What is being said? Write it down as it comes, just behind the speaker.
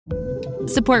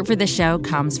Support for the show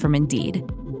comes from Indeed.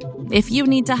 If you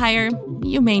need to hire,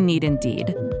 you may need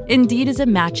Indeed. Indeed is a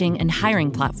matching and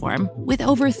hiring platform with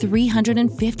over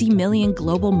 350 million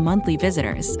global monthly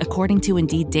visitors, according to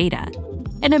Indeed data,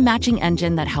 and a matching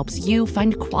engine that helps you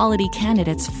find quality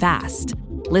candidates fast.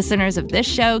 Listeners of this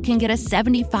show can get a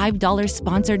 $75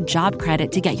 sponsored job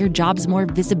credit to get your jobs more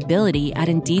visibility at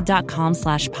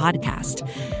Indeed.com/podcast.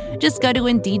 Just go to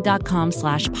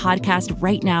Indeed.com/podcast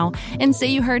right now and say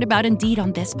you heard about Indeed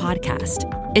on this podcast.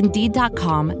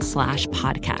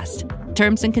 Indeed.com/podcast.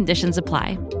 Terms and conditions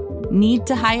apply. Need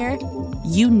to hire?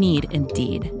 You need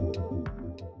Indeed.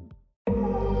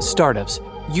 Startups,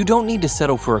 you don't need to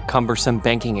settle for a cumbersome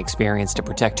banking experience to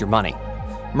protect your money.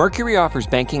 Mercury offers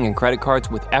banking and credit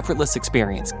cards with effortless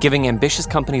experience, giving ambitious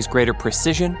companies greater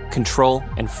precision, control,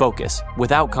 and focus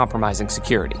without compromising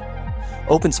security.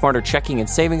 Open smarter checking and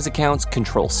savings accounts,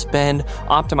 control spend,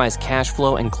 optimize cash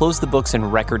flow, and close the books in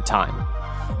record time.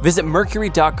 Visit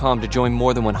Mercury.com to join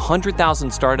more than 100,000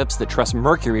 startups that trust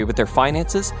Mercury with their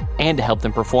finances and to help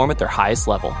them perform at their highest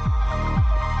level.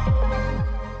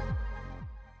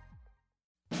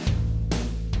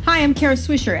 Hi, I'm Kara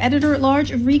Swisher,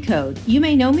 editor-at-large of Recode. You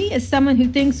may know me as someone who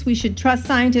thinks we should trust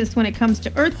scientists when it comes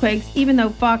to earthquakes, even though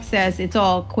Fox says it's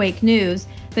all quake news.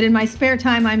 But in my spare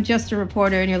time, I'm just a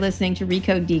reporter, and you're listening to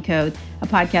Recode Decode, a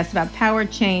podcast about power,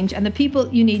 change, and the people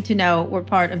you need to know were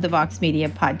part of the Vox Media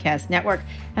Podcast Network.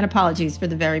 And apologies for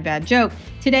the very bad joke.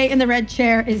 Today in the red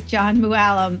chair is Jon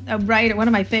Mooallem, a writer, one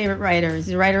of my favorite writers.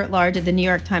 He's a writer-at-large at the New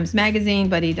York Times Magazine,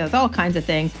 but he does all kinds of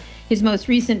things. His most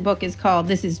recent book is called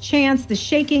This Is Chance, The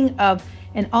Shaking of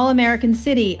an All-American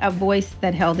City, A Voice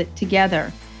That Held It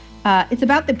Together. It's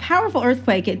about the powerful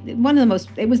earthquake. It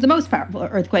was the most powerful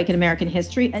earthquake in American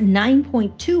history, a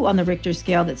 9.2 on the Richter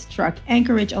scale that struck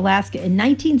Anchorage, Alaska in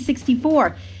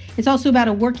 1964. It's also about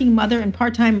a working mother and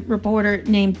part-time reporter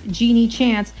named Jeannie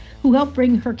Chance, who helped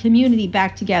bring her community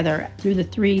back together through the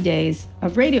 3 days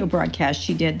of radio broadcast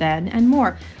she did then and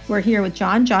more. We're here with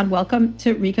Jon. Jon, welcome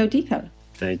to Recode Decode.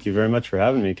 Thank you very much for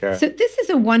having me, Kara. So this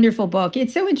is a wonderful book.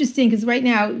 It's so interesting because right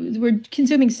now we're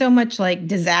consuming so much like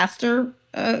disaster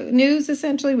news,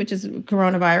 essentially, which is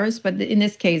coronavirus. But in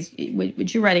this case,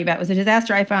 what you're writing about was a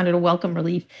disaster. I found it a welcome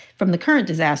relief from the current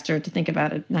disaster to think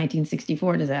about a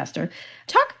 1964 disaster.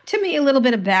 Talk to me a little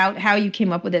bit about how you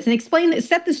came up with this and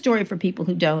set the story for people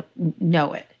who don't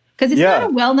know it. Because it's not a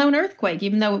well-known earthquake,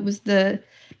 even though it was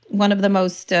one of the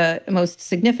most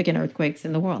significant earthquakes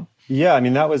in the world. Yeah, I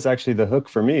mean, that was actually the hook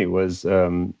for me was,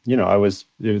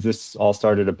 this all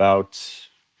started about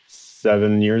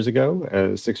 7 years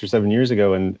ago, 6 or 7 years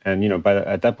ago. And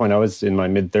at that point I was in my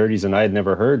mid 30s and I had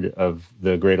never heard of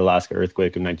the Great Alaska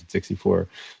Earthquake of 1964.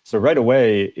 So right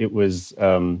away it was,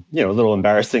 a little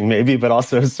embarrassing maybe, but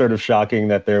also sort of shocking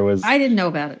that there was. I didn't know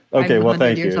about it. Okay, I'm well,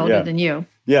 thank you. 100 years older than you.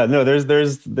 Yeah, no,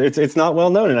 it's not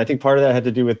well known. And I think part of that had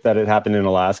to do with that it happened in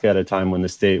Alaska at a time when the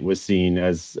state was seen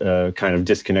as kind of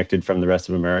disconnected from the rest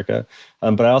of America.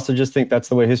 But I also just think that's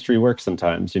the way history works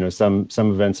sometimes. Some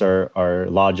events are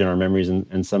lodged in our memories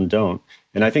and some don't.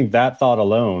 And I think that thought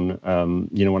alone,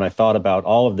 when I thought about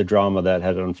all of the drama that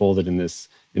had unfolded in this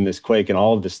quake and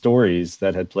all of the stories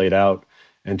that had played out,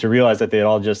 and to realize that they had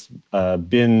all just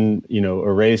been,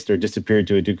 erased or disappeared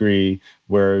to a degree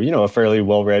where, a fairly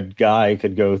well-read guy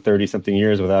could go 30-something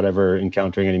years without ever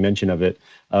encountering any mention of it.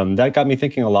 That got me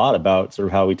thinking a lot about sort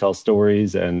of how we tell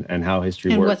stories and how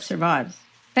history works. And what survives.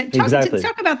 Exactly.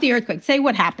 Talk about the earthquake. Say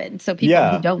what happened so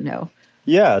people who don't know.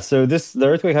 Yeah, so the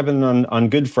earthquake happened on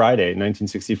Good Friday,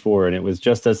 1964, and it was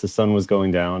just as the sun was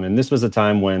going down. And this was a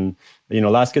time when,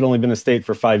 Alaska had only been a state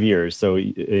for 5 years. So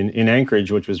in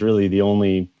Anchorage, which was really the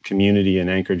only community in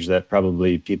Anchorage that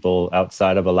probably people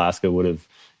outside of Alaska would have,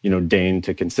 deigned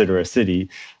to consider a city,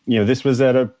 this was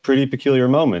at a pretty peculiar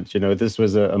moment. This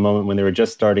was a moment when they were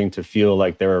just starting to feel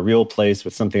like they were a real place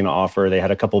with something to offer. They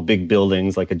had a couple big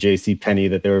buildings like a J.C. Penney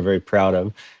that they were very proud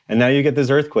of. And now you get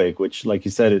this earthquake, which, like you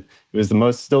said, it was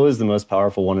still is the most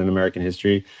powerful one in American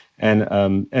history. And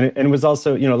it was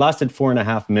also, lasted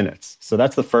 4.5 minutes. So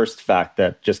that's the first fact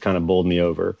that just kind of bowled me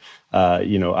over. I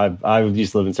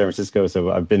used to live in San Francisco,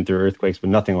 so I've been through earthquakes,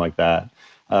 but nothing like that.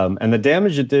 And the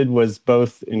damage it did was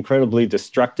both incredibly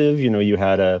destructive. You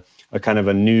had a kind of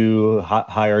a new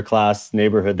higher class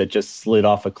neighborhood that just slid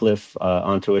off a cliff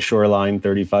onto a shoreline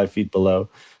 35 feet below.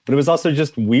 But it was also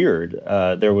just weird.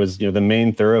 There was, the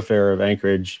main thoroughfare of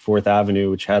Anchorage, 4th Avenue,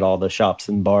 which had all the shops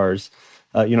and bars.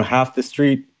 Half the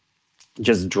street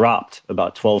just dropped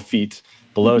about 12 feet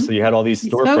below. So you had all these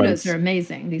storefronts. Photos are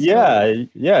amazing. These photos.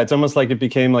 It's almost like it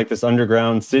became like this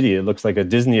underground city. It looks like a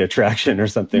Disney attraction or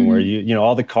something where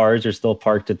all the cars are still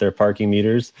parked at their parking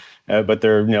meters, but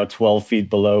they're 12 feet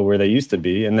below where they used to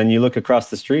be. And then you look across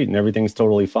the street and everything's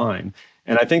totally fine.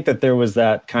 And I think that there was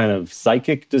that kind of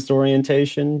psychic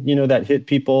disorientation, that hit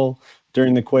people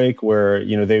during the quake, where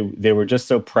they were just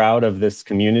so proud of this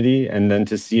community, and then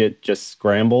to see it just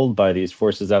scrambled by these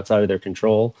forces outside of their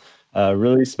control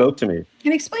really spoke to me.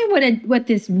 And explain what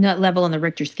this nut level on the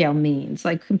Richter scale means.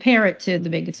 Like, compare it to the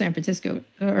big San Francisco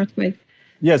earthquake.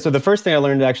 Yeah, so the first thing I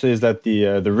learned actually is that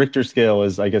the Richter scale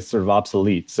is, I guess, sort of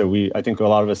obsolete. So I think a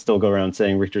lot of us still go around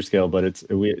saying Richter scale, but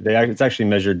it's actually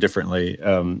measured differently.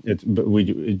 It's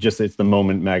the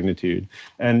moment magnitude,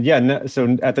 and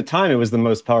so at the time it was the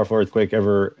most powerful earthquake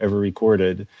ever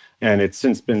recorded, and it's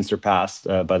since been surpassed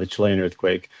by the Chilean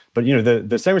earthquake. But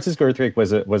the San Francisco earthquake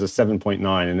was a 7.9,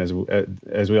 and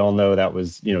as we all know, that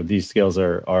was these scales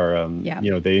are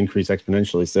they increase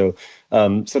exponentially. So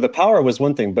the power was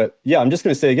one thing, but I'm just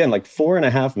going to say again, like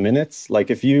 4.5 minutes. Like,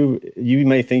 if you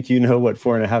may think what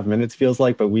 4.5 minutes feels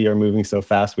like, but we are moving so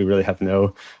fast, we really have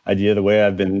no idea. The way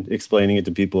I've been explaining it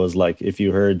to people is like, if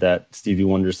you heard that Stevie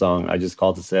Wonder song, "I Just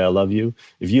Called to Say I Love You,"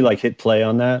 if you hit play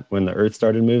on that when the earth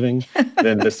started moving,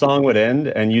 then the song would end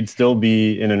and you'd still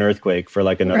be in an earthquake for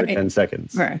like another 10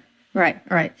 seconds. Right.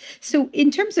 So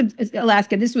in terms of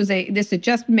Alaska, this had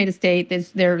just made a state.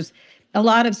 There's a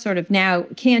lot of sort of now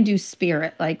can-do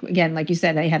spirit. Like, again, like you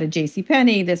said, they had a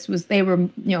JCPenney. They were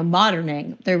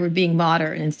moderning. They were being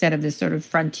modern instead of this sort of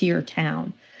frontier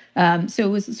town. So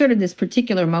it was sort of this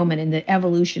particular moment in the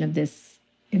evolution of this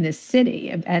city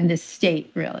and this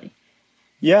state, really.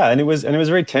 Yeah, and it was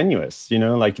very tenuous,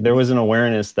 like there was an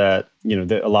awareness that,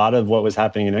 that a lot of what was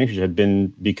happening in Anchorage had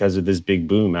been because of this big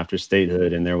boom after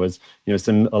statehood. And there was, a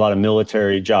lot of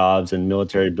military jobs and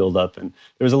military buildup. And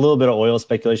there was a little bit of oil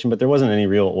speculation, but there wasn't any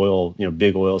real oil,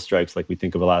 big oil strikes like we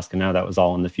think of Alaska now. That was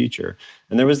all in the future.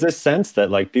 And there was this sense that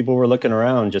like people were looking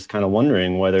around just kind of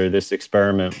wondering whether this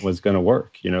experiment was going to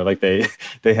work. Like they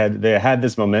had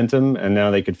this momentum and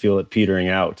now they could feel it petering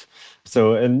out.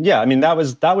 So, and that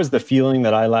was the feeling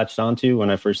that I latched onto when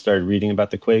I first started reading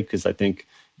about the quake, because I think,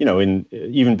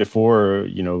 even before,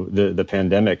 the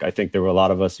pandemic, I think there were a lot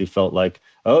of us who felt like,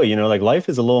 like life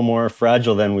is a little more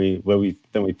fragile than we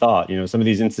thought. Some of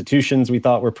these institutions we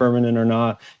thought were permanent or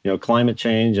not, climate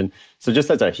change. And so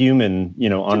just as a human,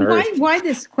 on Earth. Why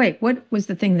this quake? What was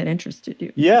the thing that interested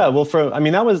you? Yeah, well,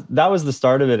 that was the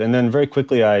start of it. And then very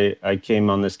quickly I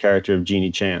came on this character of Jeannie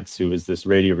Chance, who was this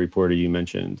radio reporter you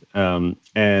mentioned.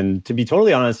 And to be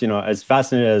totally honest, as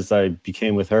fascinated as I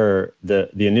became with her,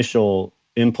 the initial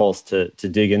impulse to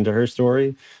dig into her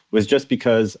story was just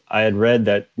because I had read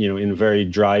that, in very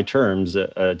dry terms,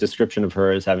 a description of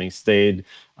her as having stayed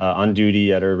on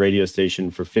duty at her radio station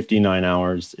for 59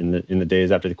 hours in the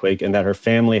days after the quake, and that her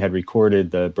family had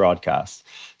recorded the broadcast.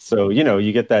 So,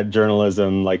 you get that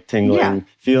journalism like tingling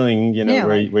feeling,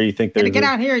 where you think there's get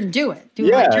out here and do it.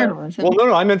 Like journalism. Well,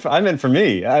 no, I meant for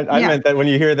me. I meant that when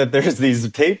you hear that there's these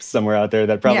tapes somewhere out there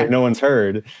that probably no one's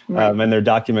heard, and they're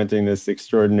documenting this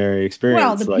extraordinary experience.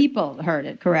 Well, the people heard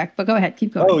it, correct? But go ahead,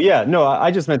 keep going. Oh, yeah. No,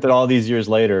 I just meant that all these years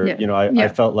later, I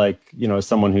felt like,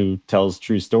 someone who tells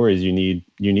true stories, you need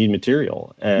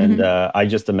material. And I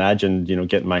just imagined,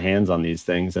 getting my hands on these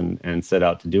things and set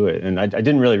out to do it. And I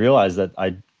didn't really realize that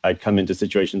I'd come into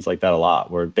situations like that a lot,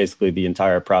 where basically the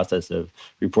entire process of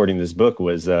reporting this book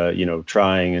was,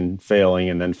 trying and failing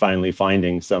and then finally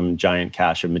finding some giant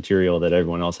cache of material that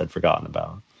everyone else had forgotten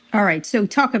about. All right. So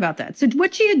talk about that. So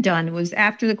what she had done was,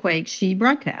 after the quake, she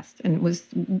broadcast and was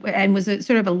a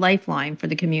sort of a lifeline for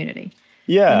the community.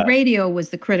 Yeah. And radio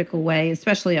was the critical way,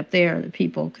 especially up there, that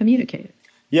people communicated.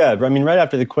 Yeah, right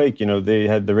after the quake, they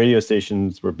had the radio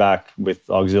stations were back with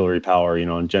auxiliary power,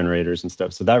 on generators and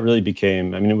stuff. So that really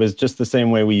became, it was just the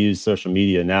same way we use social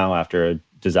media now after a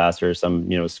disaster,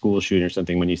 some, school shooting or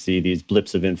something, when you see these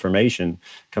blips of information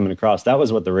coming across. That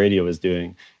was what the radio was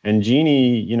doing. And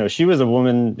Jeannie, she was a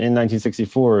woman in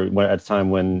 1964 at a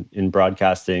time when in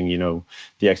broadcasting,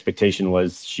 the expectation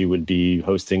was she would be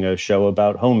hosting a show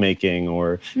about homemaking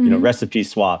or, recipe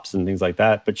swaps and things like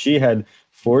that. But she had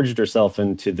forged herself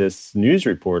into this news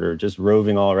reporter, just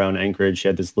roving all around Anchorage. She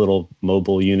had this little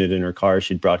mobile unit in her car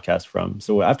she'd broadcast from.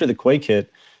 So after the quake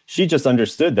hit, she just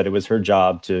understood that it was her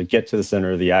job to get to the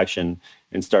center of the action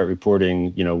and start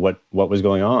reporting, what was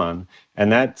going on.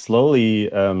 And that slowly,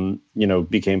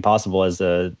 became possible as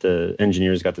the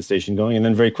engineers got the station going. And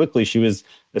then very quickly, she was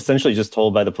essentially just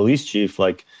told by the police chief,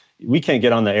 like, we can't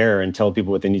get on the air and tell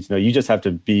people what they need to know. You just have to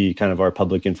be kind of our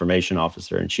public information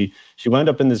officer. And she wound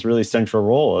up in this really central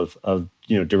role of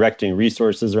directing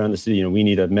resources around the city. We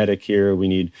need a medic here, we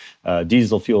need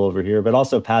diesel fuel over here, but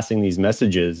also passing these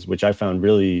messages, which I found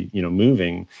really,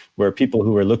 moving, where people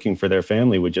who were looking for their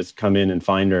family would just come in and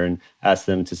find her and ask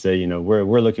them to say,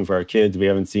 we're looking for our kids. We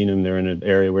haven't seen them. They're in an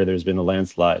area where there's been a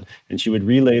landslide. And she would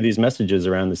relay these messages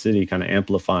around the city, kind of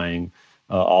amplifying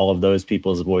all of those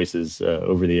people's voices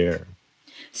over the air.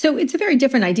 So it's a very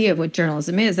different idea of what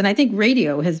journalism is. And I think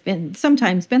radio has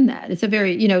sometimes been that. It's a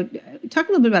very, talk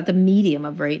a little bit about the medium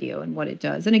of radio and what it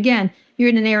does. And again, you're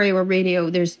in an area where radio,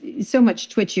 there's so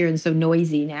much twitchier and so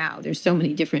noisy now. There's so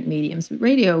many different mediums. But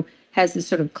radio has this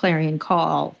sort of clarion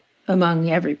call among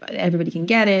everybody. Everybody can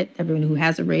get it. Everyone who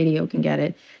has a radio can get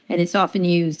it. And it's often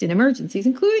used in emergencies,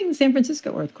 including the San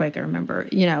Francisco earthquake. I remember,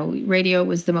 radio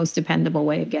was the most dependable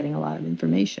way of getting a lot of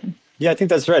information. Yeah, I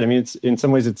think that's right. I mean, it's in some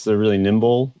ways it's a really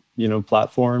nimble,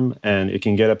 platform, and it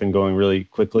can get up and going really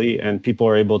quickly, and people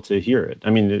are able to hear it. I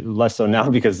mean, less so now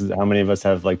because how many of us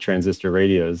have like transistor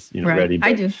radios, right. ready? But,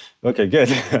 I do. Okay, good.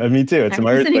 Me too. I was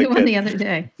listening to one the other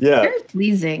day. Yeah, very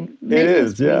pleasing. It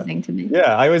is pleasing to me.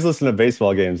 Yeah, I always listen to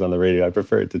baseball games on the radio. I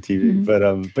prefer it to TV.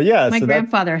 Mm-hmm. But yeah. My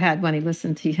grandfather had one.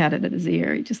 He had it at his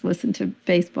ear. He just listened to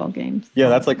baseball games. Yeah,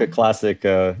 that's like a classic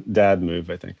dad move,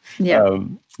 I think. Yeah.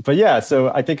 But yeah,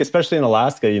 so I think especially in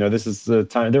Alaska, this is the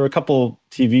time. There were a couple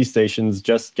TV stations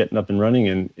just getting up and running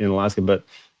in Alaska, but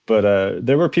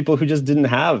there were people who just didn't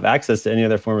have access to any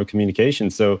other form of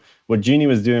communication. So what Jeannie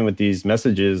was doing with these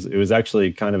messages, it was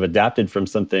actually kind of adapted from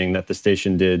something that the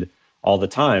station did all the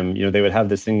time. They would have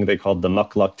this thing they called the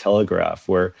mukluk telegraph,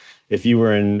 where if you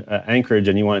were in Anchorage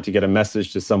and you wanted to get a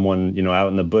message to someone, out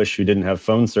in the bush who didn't have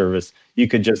phone service, you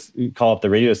could just call up the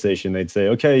radio station. They'd say,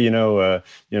 okay,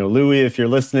 Louis, if you're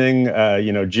listening,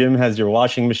 Jim has your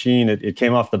washing machine. It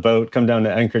came off the boat. Come down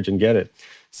to Anchorage and get it.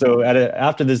 So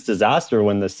after this disaster,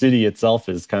 when the city itself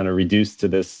is kind of reduced to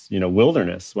this,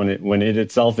 wilderness, when it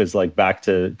itself is like back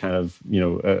to kind of,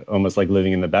 almost like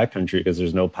living in the backcountry because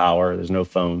there's no power, there's no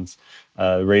phones,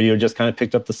 radio just kind of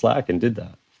picked up the slack and did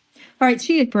that. All right,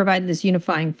 she had provided this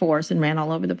unifying force and ran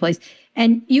all over the place.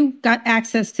 And you got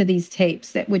access to these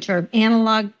tapes, which are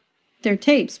analog. They're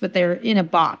tapes, but they're in a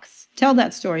box. Tell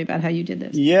that story about how you did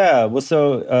this. Yeah, well,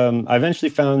 so I eventually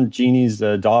found Jeannie's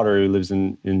daughter who lives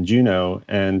in Juneau,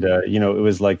 and it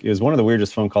was one of the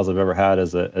weirdest phone calls I've ever had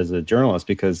as a journalist,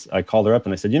 because I called her up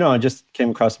and I said, I just came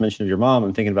across mention of your mom.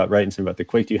 I'm thinking about writing something about the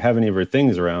quake. Do you have any of her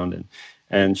things around?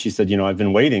 And she said, I've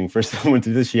been waiting for someone to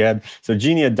do this. So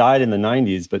Jeannie had died in the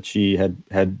 90s, but she had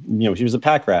she was a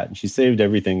pack rat, and she saved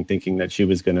everything thinking that she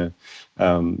was going to,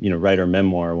 write her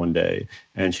memoir one day.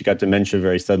 And she got dementia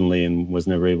very suddenly and was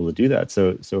never able to do that.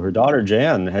 So her daughter,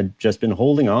 Jan, had just been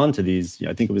holding on to these,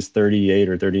 I think it was 38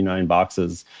 or 39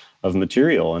 boxes of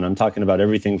material. And I'm talking about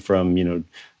everything from,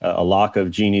 a lock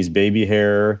of Jeannie's baby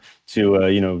hair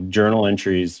to, journal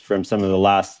entries from some of the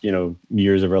last,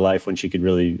 years of her life when she could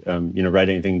really, write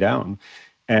anything down.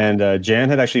 And Jan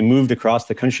had actually moved across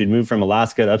the country, moved from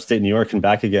Alaska to upstate New York and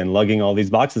back again, lugging all these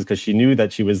boxes because she knew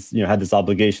that she was, had this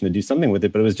obligation to do something with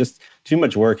it, but it was just too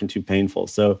much work and too painful.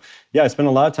 So yeah, I spent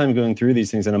a lot of time going through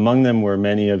these things, and among them were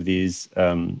many of these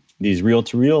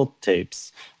reel-to-reel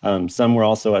tapes. Some were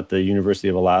also at the University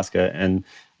of Alaska, and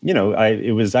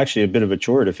it was actually a bit of a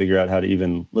chore to figure out how to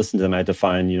even listen to them. I had to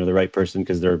find, the right person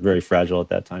because they're very fragile at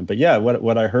that time. But yeah,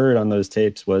 what I heard on those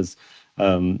tapes was,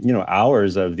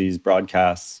 hours of these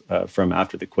broadcasts from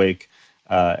after the quake,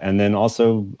 and then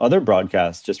also other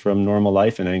broadcasts just from normal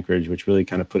life in Anchorage, which really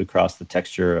kind of put across the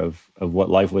texture of what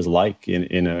life was like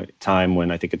in a time when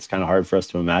I think it's kind of hard for us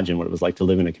to imagine what it was like to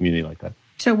live in a community like that.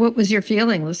 So what was your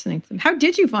feeling listening to them? How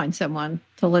did you find someone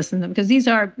to listen to them? Because these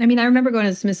are, I remember going to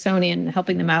the Smithsonian and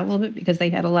helping them out a little bit because they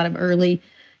had a lot of early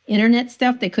internet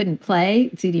stuff. They couldn't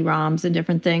play CD-ROMs and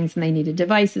different things, and they needed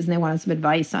devices, and they wanted some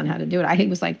advice on how to do it. I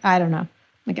was like, I don't know.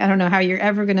 I don't know how you're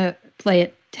ever going to play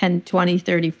it 10, 20,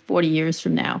 30, 40 years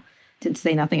from now, to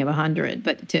say nothing of 100,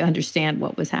 but to understand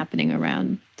what was happening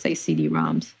around, say,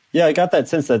 CD-ROMs. Yeah, I got that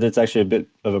sense that it's actually a bit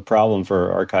of a problem for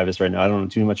archivists right now. I don't know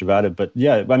too much about it, but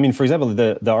yeah, for example,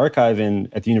 the archive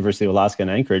at the University of Alaska in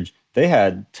Anchorage, they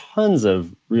had tons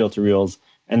of reel-to-reels,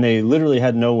 and they literally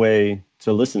had no way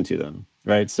to listen to them,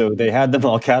 right? So they had them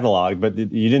all cataloged, but you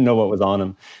didn't know what was on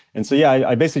them. And so, yeah,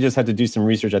 I basically just had to do some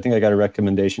research. I think I got a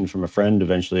recommendation from a friend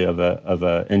eventually of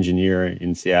a engineer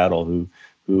in Seattle who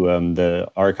the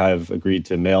archive agreed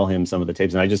to mail him some of the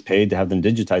tapes, and I just paid to have them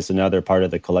digitized. So now they're part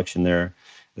of the collection there.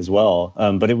 as well.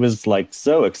 But it was like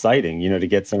so exciting, to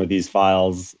get some of these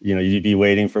files. You'd be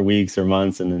waiting for weeks or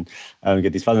months and then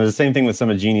get these files. And it was the same thing with some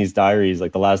of Jeannie's diaries,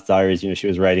 like the last diaries, she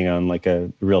was writing on like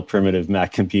a real primitive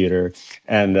Mac computer.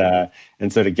 And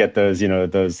so to get those,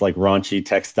 those like raunchy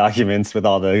text documents with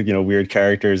all the, weird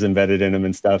characters embedded in them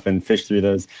and stuff and fish through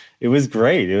those, it was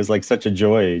great. It was like such a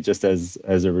joy just as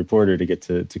a reporter to get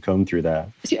to comb through that.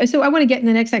 So I want to get in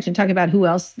the next section, talk about who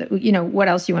else, what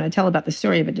else you want to tell about the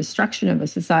story of a destruction of a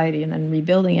society and then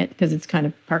rebuilding it, because it's kind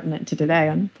of pertinent to today,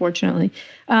 unfortunately.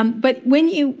 But when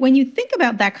you think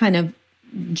about that kind of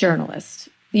journalist,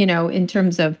 in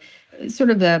terms of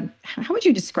sort of how would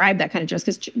you describe that kind of journalist?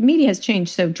 Because media has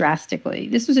changed so drastically.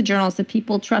 This was a journalist that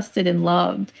people trusted and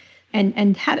loved,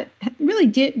 and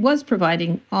was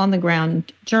providing on the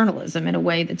ground journalism in a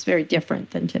way that's very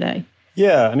different than today.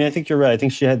 Yeah, I mean, I think you're right. I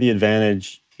think she had the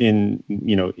advantage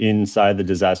inside the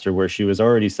disaster, where she was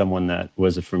already someone that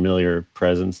was a familiar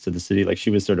presence to the city. Like she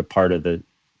was sort of part of the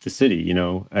city,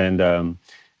 and I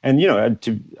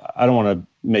don't want to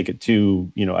make it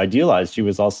too, idealized. She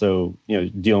was also,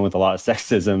 dealing with a lot of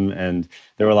sexism, and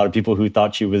there were a lot of people who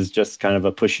thought she was just kind of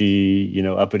a pushy,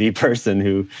 uppity person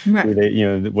who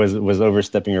was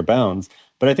overstepping her bounds.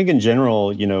 But I think in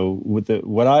general, with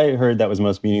what I heard that was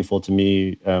most meaningful to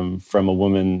me from a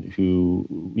woman who,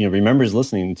 remembers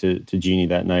listening to Jeannie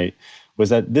that night, was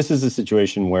that this is a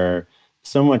situation where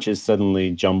so much is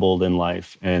suddenly jumbled in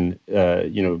life. And,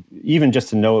 even just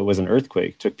to know it was an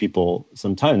earthquake took people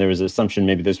some time. There was an assumption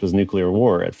maybe this was nuclear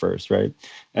war at first, right?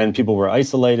 And people were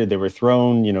isolated, they were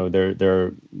thrown,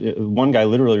 one guy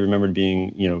literally remembered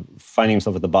being, finding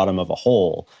himself at the bottom of a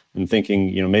hole and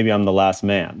thinking, maybe I'm the last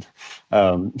man.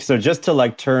 So just to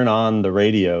like turn on the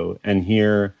radio and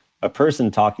hear a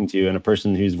person talking to you and a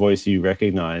person whose voice you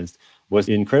recognized was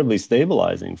incredibly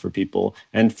stabilizing for people.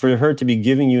 And for her to be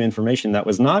giving you information that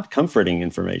was not comforting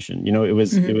information. It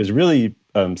was really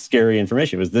scary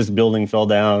information. It was, this building fell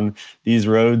down, these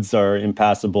roads are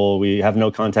impassable, we have no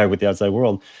contact with the outside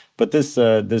world. But this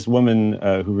woman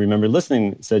who remembered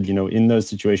listening said, in those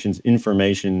situations,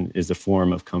 information is a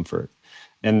form of comfort.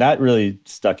 And that really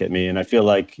stuck at me. And I feel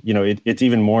like, it's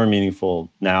even more meaningful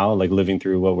now, like living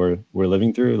through what we're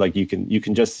living through. Like you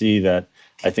can just see that.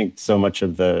 I think so much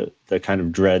of the kind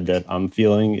of dread that I'm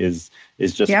feeling is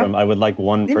just from, I would like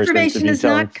one person to be telling. Information is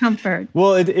not comfort.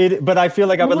 Well, but I feel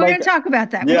like I would like. We're going to talk about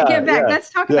that. When we get back,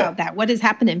 let's talk about that. What has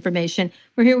happened to information?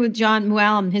 We're here with Jon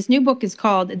Mooallem. His new book is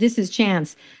called This Is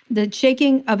Chance, The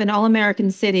Shaking of an All-American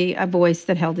City, A Voice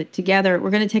That Held It Together. We're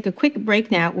going to take a quick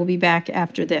break now. We'll be back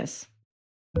after this.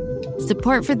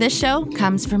 Support for this show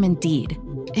comes from Indeed.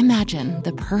 Imagine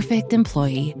the perfect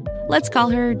employee. Let's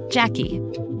call her Jackie.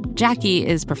 Jackie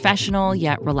is professional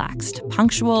yet relaxed,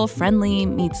 punctual, friendly,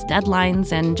 meets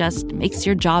deadlines, and just makes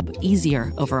your job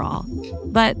easier overall.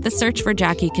 But the search for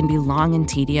Jackie can be long and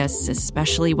tedious,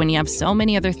 especially when you have so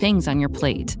many other things on your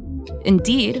plate.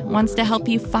 Indeed wants to help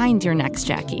you find your next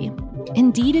Jackie.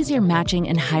 Indeed is your matching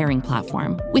and hiring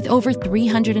platform with over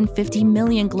 350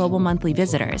 million global monthly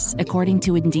visitors, according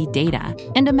to Indeed data,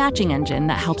 and a matching engine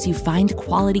that helps you find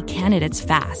quality candidates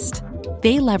fast.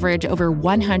 They leverage over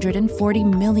 140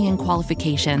 million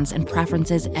qualifications and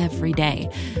preferences every day,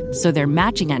 so their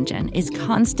matching engine is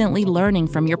constantly learning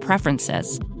from your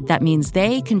preferences. That means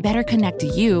they can better connect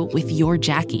you with your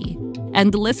Jackie.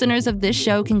 And listeners of this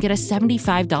show can get a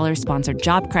 $75 sponsored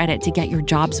job credit to get your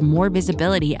jobs more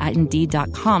visibility at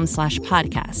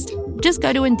Indeed.com/podcast. Just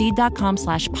go to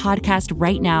Indeed.com/podcast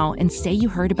right now and say you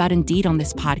heard about Indeed on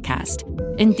this podcast.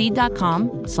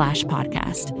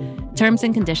 Indeed.com/podcast. Terms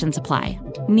and conditions apply.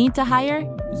 Need to hire?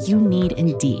 You need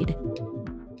Indeed.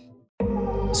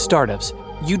 Startups,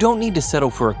 you don't need to settle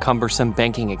for a cumbersome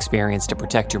banking experience to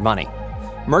protect your money.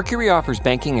 Mercury offers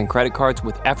banking and credit cards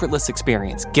with effortless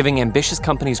experience, giving ambitious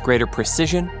companies greater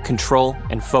precision, control,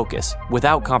 and focus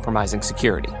without compromising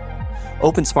security.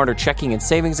 Open smarter checking and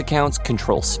savings accounts,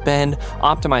 control spend,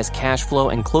 optimize cash flow,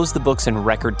 and close the books in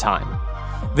record time.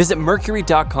 Visit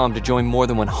Mercury.com to join more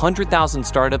than 100,000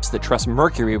 startups that trust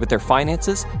Mercury with their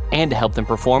finances and to help them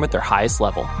perform at their highest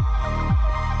level.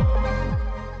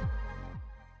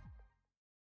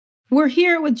 We're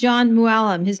here with Jon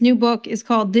Mooallem. His new book is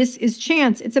called This Is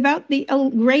Chance. It's about the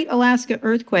Great Alaska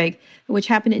Earthquake, which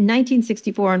happened in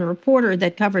 1964, and a reporter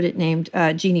that covered it named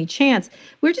Jeannie Chance.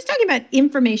 We were just talking about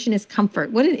information is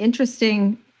comfort. What an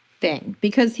interesting thing,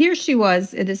 because here she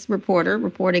was, this reporter,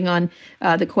 reporting on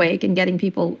the quake and getting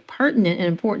people pertinent and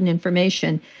important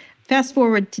information. Fast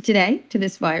forward to today, to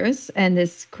this virus and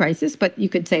this crisis, but you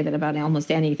could say that about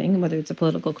almost anything, whether it's a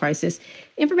political crisis.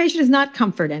 Information is not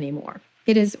comfort anymore.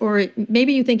 it is, or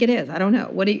maybe you think it is. I don't know.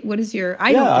 What is your?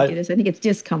 I don't think it is. I think it's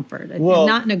discomfort, and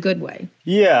not in a good way.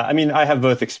 Yeah, I mean, I have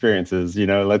both experiences.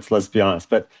 Let's be honest.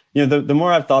 But the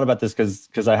more I've thought about this,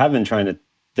 because I have been trying to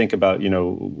think about,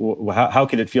 how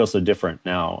could it feel so different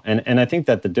now? And I think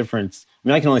that the difference, I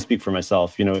mean, I can only speak for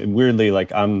myself, weirdly,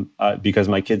 like I'm, because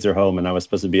my kids are home and I was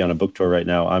supposed to be on a book tour right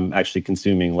now, I'm actually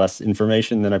consuming less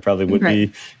information than I probably would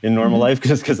be in normal life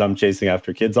because I'm chasing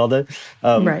after kids all day.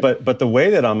 But the way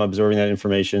that I'm absorbing that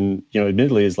information,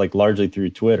 admittedly is like largely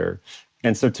through Twitter.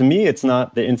 And so to me, it's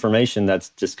not the information that's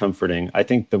discomforting. I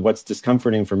think that what's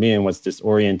discomforting for me and what's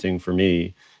disorienting for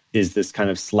me is this kind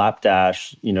of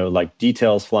slapdash, like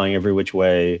details flying every which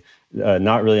way,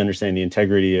 not really understanding the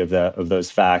integrity of those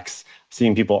facts,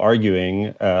 seeing people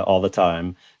arguing all the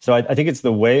time. So I think it's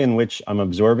the way in which I'm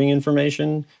absorbing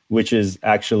information, which is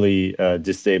actually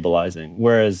destabilizing.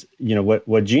 Whereas,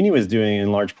 what Jeannie was doing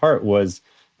in large part was,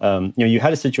 you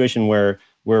had a situation where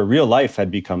real life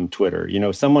had become Twitter.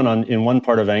 Someone in one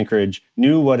part of Anchorage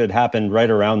knew what had happened right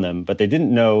around them, but they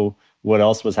didn't know what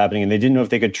else was happening, and they didn't know if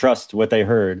they could trust what they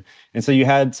heard. And so you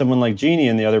had someone like Jeannie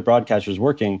and the other broadcasters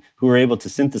working who were able to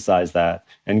synthesize that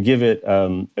and give it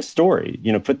a story,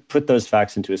 put those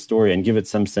facts into a story and give it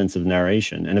some sense of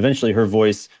narration. And eventually her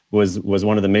voice was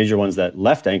one of the major ones that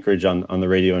left Anchorage on the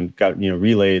radio and got,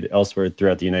 relayed elsewhere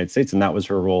throughout the United States. And that was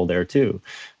her role there too.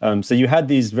 So you had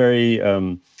these very,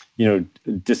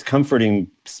 discomforting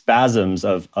spasms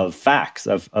of facts,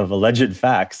 of alleged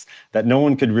facts that no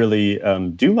one could really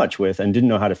do much with and didn't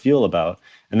know how to feel about.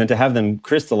 And then to have them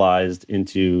crystallized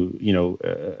into,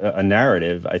 a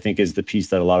narrative, I think is the piece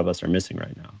that a lot of us are missing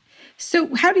right now.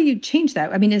 So how do you change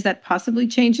that? I mean, is that possibly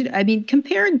change it? I mean,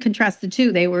 compare and contrast the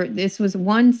two. This was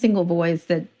one single voice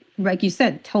that, like you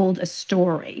said, told a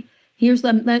story. Here's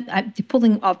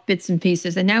pulling off bits and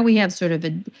pieces, and now we have sort of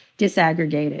a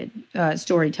disaggregated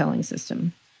storytelling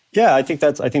system. Yeah, I think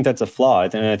that's a flaw,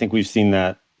 and I think we've seen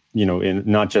that, in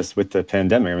not just with the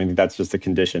pandemic. I mean, that's just a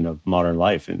condition of modern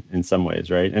life in some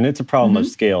ways, right? And it's a problem of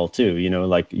scale too.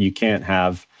 Like you can't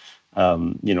have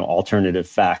alternative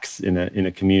facts in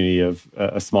a community of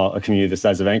a community the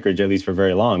size of Anchorage, at least for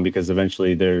very long, because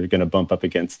eventually they're going to bump up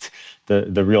against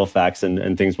the real facts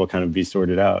and things will kind of be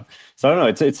sorted out. So I don't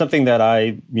know. It's something that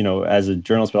I, as a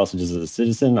journalist, but also just as a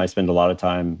citizen, I spend a lot of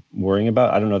time worrying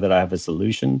about. I don't know that I have a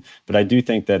solution, but I do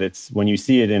think that it's when you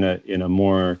see it in a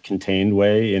more contained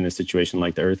way in a situation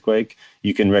like the earthquake,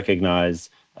 you can recognize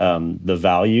the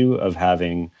value of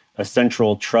having a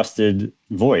central trusted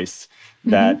voice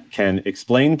that can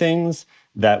explain things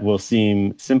that will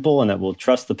seem simple and that will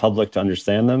trust the public to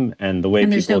understand them and the way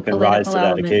people can rise to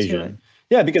that occasion.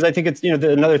 Yeah, because I think it's,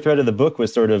 another thread of the book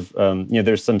was sort of,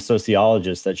 there's some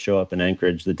sociologists that show up in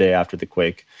Anchorage the day after the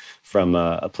quake from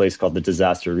a place called the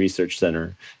Disaster Research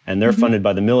Center, and they're funded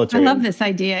by the military. I love this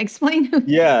idea. Explain.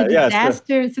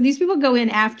 Disaster. So these people go in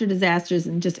after disasters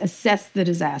and just assess the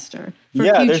disaster for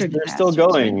future disasters. They're still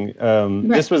going. Right?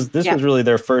 This was really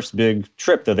their first big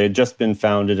trip, though. They'd just been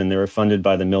founded and they were funded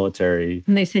by the military.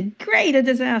 And they said, "Great, a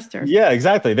disaster." Yeah,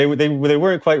 exactly. They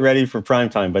weren't quite ready for prime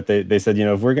time, but they said,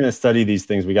 if we're going to study these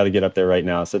things, we got to get up there right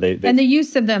now. So they and the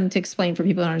use of them, to explain for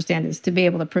people to understand, is to be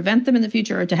able to prevent them in the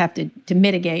future or to have to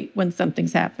mitigate when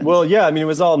something's happened. Well, yeah, I mean, it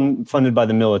was all funded by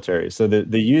the military. So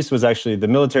the use was actually, the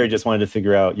military just wanted to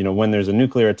figure out, when there's a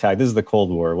nuclear attack, this is the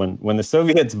Cold War, when the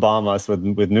Soviets bomb us with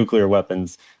nuclear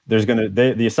weapons,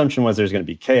 the assumption was there's going to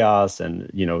be chaos. And,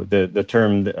 the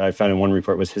term that I found in one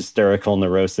report was hysterical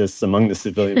neurosis among the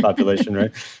civilian population,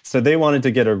 right? So they wanted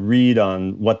to get a read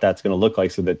on what that's going to look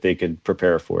like so that they could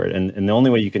prepare for it. And the only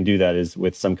way you can do that is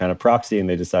with some kind of proxy, and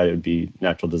they decided it would be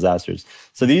natural disasters.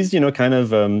 So these,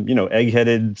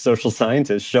 egg-headed social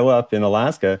scientists show up in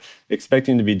Alaska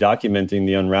expecting to be documenting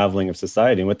the unraveling of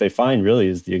society. And what they find really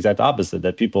is the exact opposite,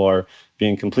 that people are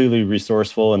being completely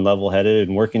resourceful and level-headed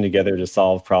and working together to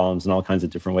solve problems in all kinds of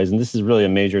different ways. And this is really a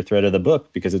major thread of the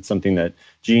book because it's something that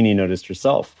Jeannie noticed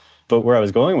herself. But where I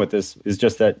was going with this is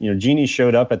just that, Jeannie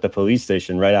showed up at the police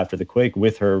station right after the quake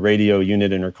with her radio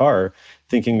unit in her car,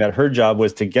 thinking that her job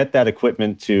was to get that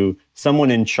equipment to someone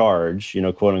in charge,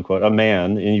 quote unquote, a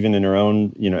man, and even in her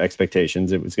own,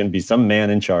 expectations, it was going to be some man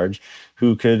in charge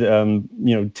who could,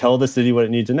 tell the city what it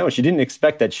needed to know. She didn't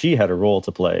expect that she had a role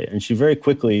to play. And she very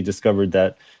quickly discovered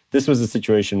that this was a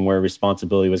situation where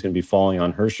responsibility was going to be falling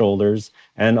on her shoulders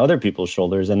and other people's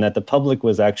shoulders, and that the public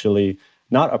was actually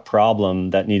not a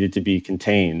problem that needed to be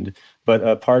contained, but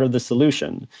a part of the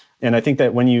solution. And I think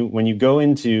that when you go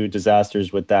into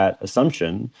disasters with that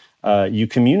assumption, you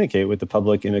communicate with the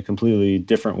public in a completely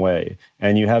different way,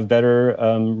 and you have better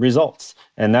results.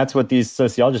 And that's what these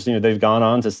sociologists, they've gone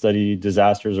on to study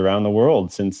disasters around the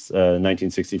world since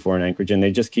 1964 in Anchorage, and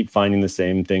they just keep finding the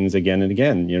same things again and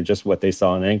again. Just what they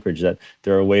saw in Anchorage, that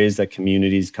there are ways that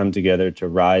communities come together to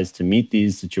rise to meet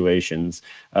these situations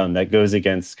that goes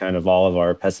against kind of all of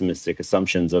our pessimistic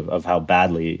assumptions of how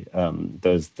badly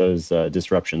those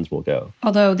disruptions will go.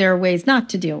 Although there are ways not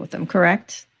to deal with them,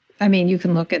 correct? I mean, you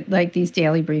can look at these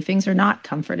daily briefings are not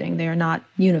comforting. They're not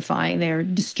unifying. They're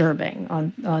disturbing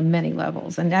on many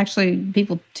levels. And actually,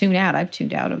 people tune out. I've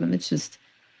tuned out of them. It's just,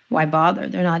 why bother?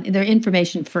 They're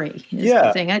information free. Yeah.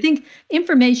 The thing. I think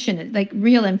information, like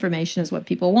real information, is what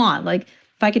people want. Like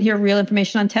if I could hear real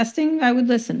information on testing, I would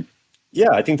listen.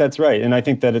 Yeah, I think that's right. And I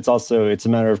think that it's a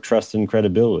matter of trust and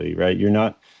credibility, right? You're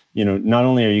not, not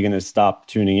only are you going to stop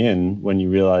tuning in when you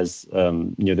realize,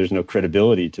 there's no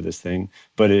credibility to this thing,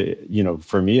 but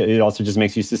for me, it also just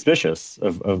makes you suspicious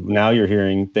of now you're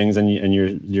hearing things and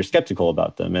you're skeptical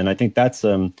about them. And I think that's,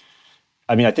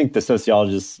 I think the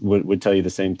sociologists would tell you the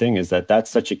same thing, is that's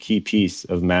such a key piece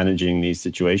of managing these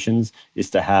situations, is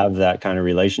to have that kind of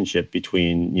relationship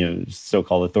between,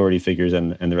 so-called authority figures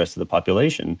and the rest of the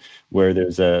population, where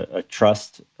there's a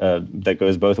trust that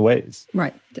goes both ways.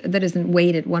 Right. That isn't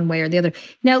weighted one way or the other.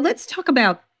 Now, let's talk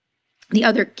about the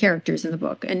other characters in the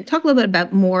book and talk a little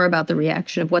bit more about the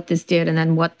reaction of what this did, and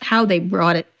then how they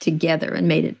brought it together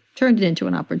and turned it into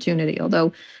an opportunity.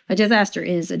 Although a disaster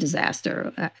is a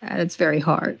disaster, it's very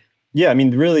hard. Yeah,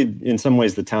 really, in some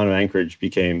ways, the town of Anchorage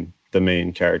became the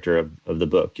main character of the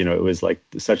book. It was like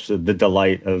the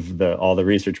delight of all the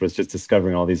research was just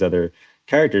discovering all these other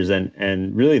characters,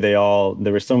 and really there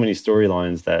were so many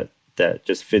storylines that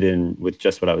just fit in with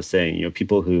just what I was saying.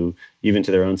 People who, even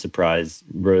to their own surprise,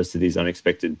 rose to these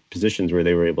unexpected positions where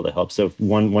they were able to help. So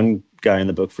one guy in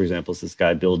the book, for example, is this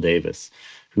guy Bill Davis,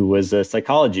 who was a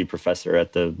psychology professor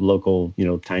at the local,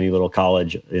 tiny little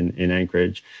college in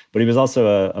Anchorage. But he was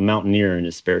also a mountaineer in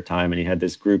his spare time, and he had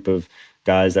this group of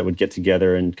guys that would get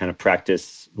together and kind of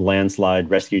practice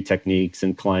landslide rescue techniques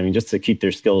and climbing, just to keep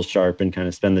their skills sharp and kind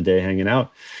of spend the day hanging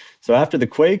out. So after the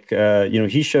quake,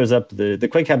 he shows up. The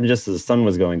quake happened just as the sun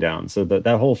was going down. So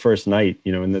that whole first night,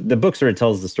 and the book sort of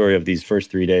tells the story of these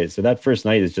first 3 days. So that first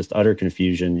night is just utter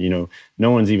confusion. No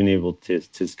one's even able to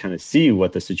kind of see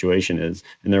what the situation is,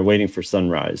 and they're waiting for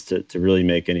sunrise to really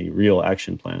make any real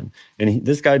action plan. And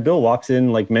this guy Bill walks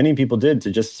in, like many people did,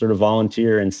 to just sort of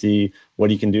volunteer and see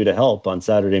what he can do to help on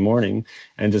Saturday morning,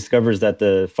 and discovers that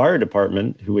the fire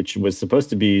department, which was supposed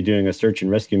to be doing a search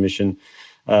and rescue mission,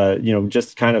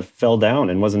 just kind of fell down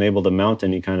and wasn't able to mount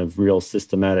any kind of real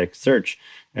systematic search.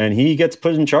 And he gets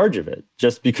put in charge of it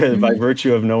just because by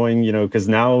virtue of knowing, because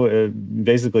now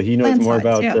basically he knows more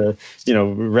about,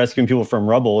 rescuing people from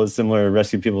rubble is similar to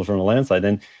rescuing people from a landslide.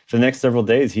 And for the next several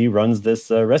days, he runs this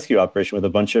rescue operation with a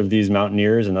bunch of these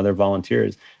mountaineers and other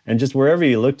volunteers. And just wherever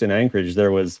you looked in Anchorage,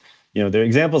 there was, there are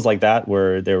examples like that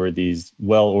where there were these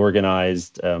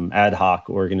well-organized ad hoc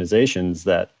organizations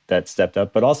that stepped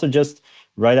up, but also just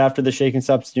right after the shaking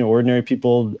stops, ordinary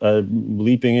people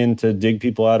leaping in to dig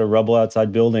people out of rubble outside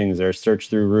buildings, or search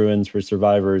through ruins for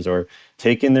survivors, or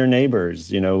take in their neighbors,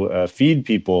 feed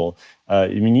people.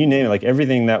 You name it, like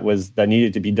everything that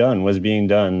needed to be done was being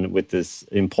done with this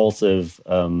impulsive,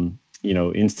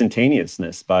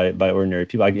 instantaneousness by ordinary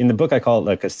people. In the book, I call it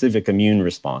like a civic immune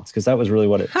response, because that was really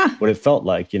what it felt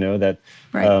like.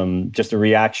 Right. Just a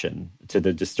reaction to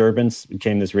the disturbance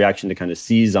became this reaction to kind of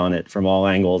seize on it from all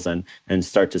angles and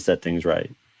start to set things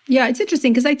right. Yeah, it's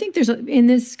interesting because I think in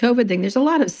this COVID thing, there's a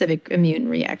lot of civic immune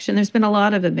reaction. There's been a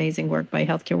lot of amazing work by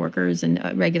healthcare workers and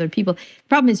regular people. The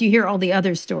problem is you hear all the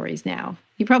other stories now.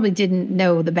 You probably didn't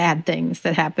know the bad things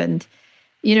that happened.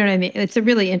 You know what I mean? It's a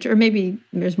really or maybe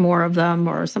there's more of them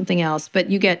or something else,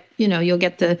 but you'll get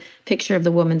the picture of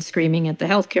the woman screaming at the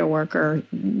healthcare worker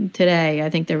today. I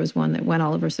think there was one that went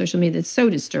all over social media. It's so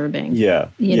disturbing. Yeah.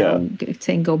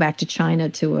 Saying go back to China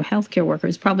to a healthcare worker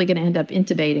is probably going to end up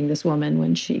intubating this woman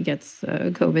when she gets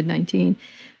COVID-19.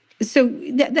 So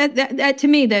that to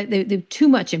me, the too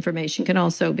much information can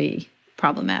also be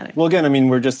problematic. Well, again,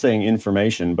 we're just saying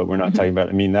information, but we're not talking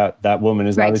about, that woman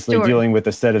is obviously dealing with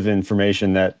a set of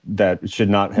information that should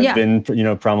not have been,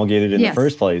 promulgated in the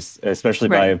first place, especially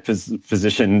by a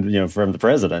position, from the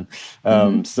president.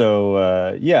 I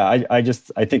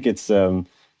think it's,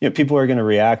 people are going to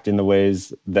react in the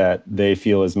ways that they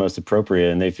feel is most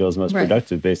appropriate and they feel is most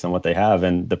productive based on what they have.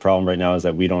 And the problem right now is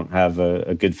that we don't have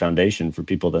a good foundation for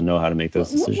people to know how to make those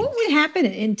decisions. What would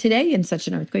happen today in such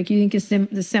an earthquake? You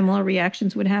think the similar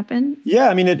reactions would happen? Yeah,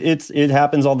 I mean, it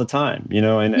happens all the time,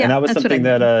 and that was something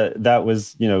that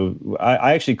was,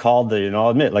 I actually called I'll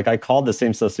admit, like I called the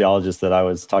same sociologist that I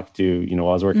was talking to, while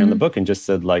I was working on the book, and just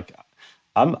said, like,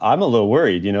 I'm a little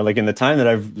worried, like in the time that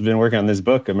I've been working on this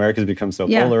book, America's become so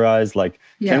polarized. Like,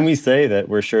 can we say that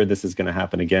we're sure this is going to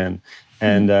happen again?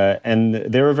 And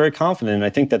they were very confident. And I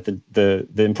think that the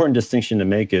important distinction to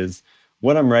make is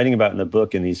what I'm writing about in the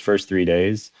book in these first 3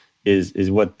 days is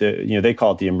what they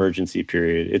call it the emergency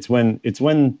period. It's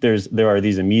when there are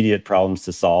these immediate problems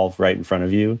to solve right in front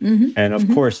of you, and of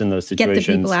course in those situations,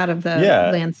 get the people out of the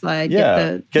landslide.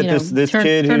 Get this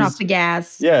kid turn off the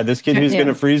gas. Yeah, this kid who's going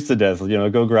to freeze to death.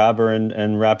 Go grab her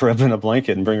and wrap her up in a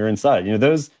blanket and bring her inside.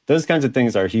 Those kinds of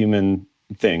things are human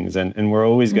things, and we're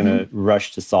always going to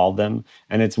rush to solve them.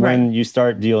 And it's when you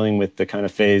start dealing with the kind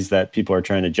of phase that people are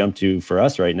trying to jump to for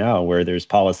us right now, where there's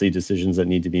policy decisions that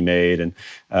need to be made, and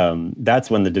that's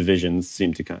when the divisions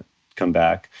seem to come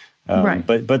back.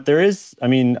 But there is, I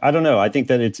mean, I don't know. I think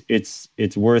that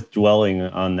it's worth dwelling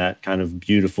on that kind of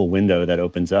beautiful window that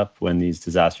opens up when these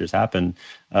disasters happen,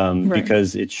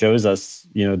 because it shows us,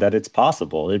 that it's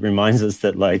possible. It reminds us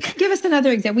that, like, give us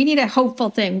another example. We need a hopeful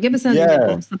thing. Give us another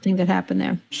example of something that happened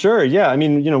there. Sure. Yeah. I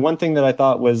mean, one thing that I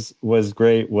thought was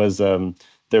great was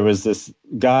there was this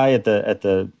guy at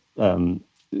the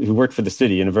who worked for the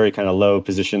city in a very kind of low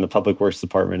position in the public works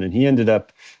department. And he ended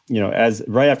up, as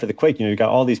right after the quake, you got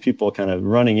all these people kind of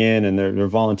running in, and they're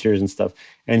volunteers and stuff.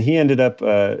 And he ended up,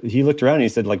 he looked around and he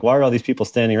said, like, why are all these people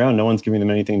standing around? No one's giving them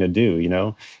anything to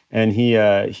do, And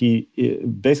he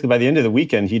basically, by the end of the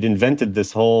weekend, he'd invented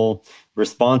this whole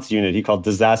response unit he called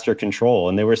disaster control.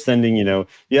 And they were sending, you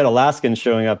had Alaskans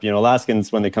showing up.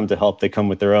 Alaskans, when they come to help, they come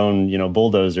with their own,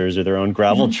 bulldozers or their own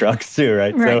gravel trucks too,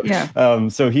 right?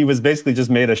 So he was basically just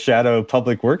made a shadow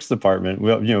public works department,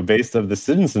 based of the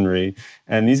citizenry.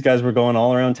 And these guys were going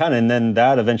all around town. And then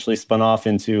that eventually spun off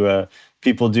into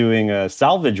people doing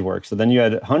salvage work. So then you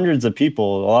had hundreds of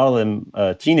people, a lot of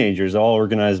them teenagers, all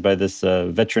organized by this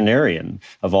veterinarian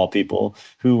of all people,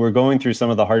 who were going through some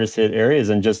of the hardest hit areas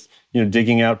and just,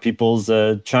 digging out people's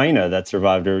china that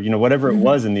survived, or, whatever it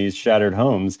was in these shattered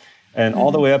homes. And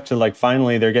all the way up to, like,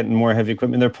 finally they're getting more heavy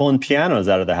equipment. They're pulling pianos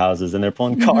out of the houses, and they're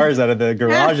pulling cars out of the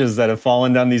garages that have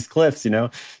fallen down these cliffs,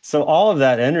 So all of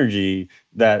that energy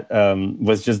that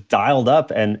was just dialed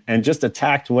up and just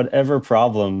attacked whatever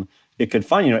problem it could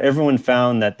find. Everyone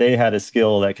found that they had a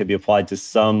skill that could be applied to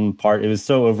some part. It was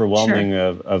so overwhelming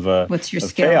of What's your of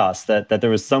skill? Chaos that there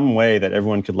was some way that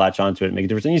everyone could latch onto it and make a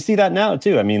difference. And you see that now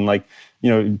too. I mean, like,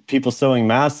 people sewing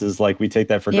masks is like, we take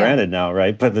that for granted now,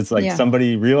 right? But it's like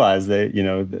somebody realized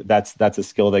that, that's a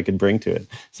skill they could bring to it.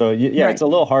 So it's a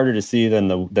little harder to see than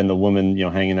the woman,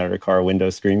 hanging out her car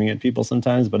window screaming at people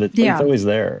sometimes, but it's always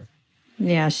there.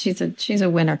 Yeah, she's a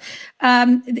winner.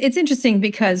 It's interesting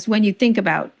because when you think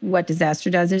about what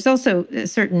disaster does, there's also a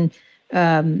certain,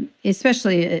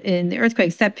 especially in the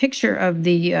earthquakes, that picture of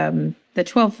the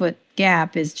 12-foot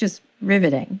gap is just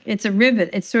riveting. It's a rivet.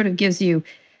 It sort of gives you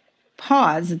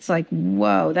pause. It's like,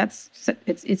 whoa,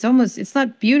 it's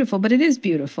not beautiful, but it is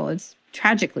beautiful. It's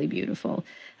tragically beautiful.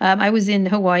 I was in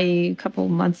Hawaii a couple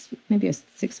months, maybe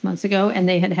 6 months ago, and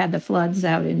they had the floods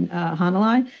out in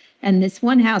Honolulu. And this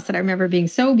one house that I remember being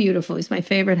so beautiful, it's my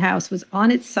favorite house, was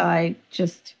on its side,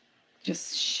 just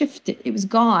shifted. It was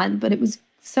gone, but it was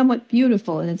somewhat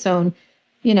beautiful in its own,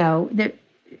 I don't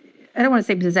want to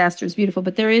say disaster is beautiful,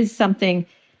 but there is something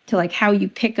to, like, how you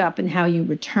pick up and how you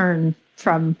return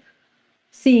from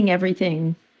seeing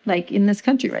everything, like in this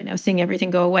country right now, seeing everything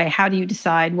go away. How do you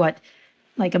decide what,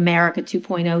 like, America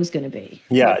 2.0 is going to be?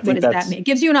 Yeah, what does that mean? It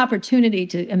gives you an opportunity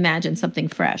to imagine something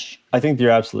fresh. I think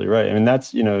you're absolutely right. I mean,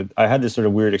 that's, I had this sort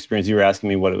of weird experience. You were asking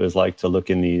me what it was like to look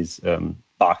in these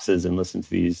boxes and listen to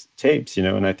these tapes,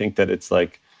 and I think that it's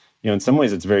like, in some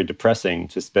ways it's very depressing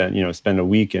to spend a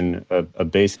week in a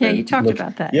basement. Yeah, you talked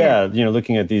about that. Yeah,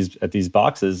 looking at these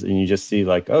boxes, and you just see,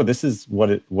 like, oh, this is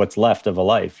what's left of a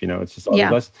life. It's just all the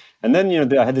less. And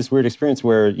then I had this weird experience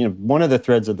where one of the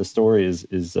threads of the story is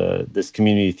this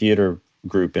community theater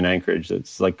group in Anchorage.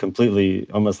 It's like completely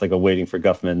almost like a Waiting for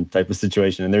Guffman type of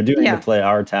situation. And they're doing the play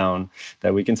Our Town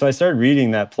that weekend. So I started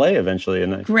reading that play eventually.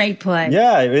 And great play.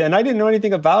 Yeah. And I didn't know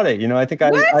anything about it. I think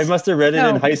I must have read it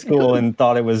in high school and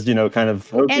thought it was, kind of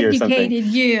hokey or something. Educated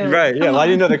you. Right. Yeah. Well, I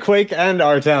didn't know the Quake and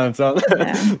Our Town. So,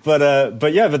 but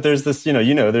there's this,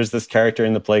 there's this character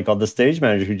in the play called the stage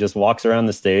manager who just walks around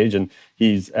the stage, and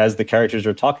as the characters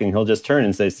are talking, he'll just turn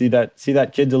and say, see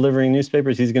that kid delivering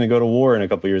newspapers? He's going to go to war in a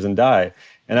couple years and die.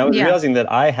 And I was realizing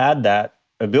that I had that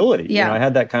ability. Yeah. I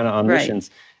had that kind of omniscience.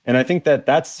 Right. And I think that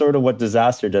that's sort of what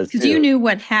disaster does too. Because you knew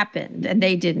what happened and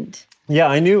they didn't. Yeah,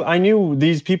 I knew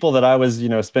these people that I was,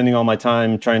 spending all my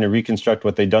time trying to reconstruct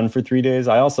what they'd done for 3 days.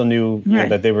 I also knew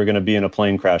that they were going to be in a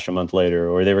plane crash a month later,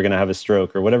 or they were going to have a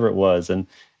stroke, or whatever it was. And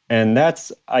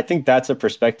I think that's a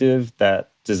perspective that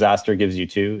disaster gives you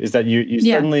too, is that you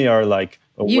suddenly are like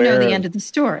aware the end of the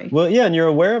story. Well, yeah, and you're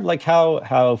aware of like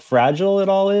how fragile it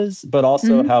all is, but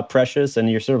also how precious, and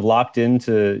you're sort of locked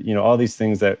into, all these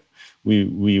things that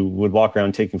we would walk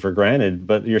around taking for granted.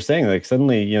 But you're saying like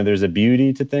suddenly, there's a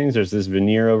beauty to things. There's this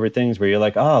veneer over things where you're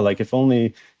like, like if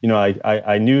only,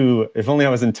 I knew, if only I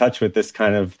was in touch with this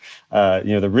kind of,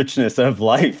 the richness of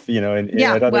life,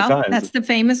 at other times. That's the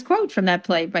famous quote from that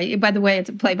play. By the way, it's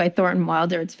a play by Thornton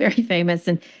Wilder. It's very famous.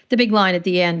 And the big line at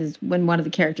the end is when one of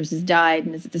the characters has died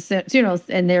and is at the funeral,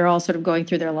 and they're all sort of going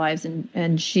through their lives,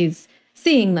 and she's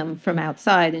seeing them from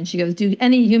outside, and she goes, do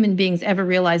any human beings ever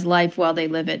realize life while they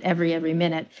live it every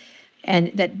minute?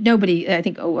 And that nobody, I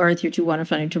think, oh, Earth, you're too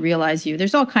wonderful to realize you.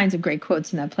 There's all kinds of great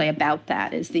quotes in that play about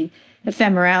that, is the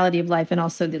ephemerality of life and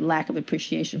also the lack of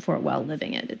appreciation for it while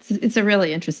living it. It's a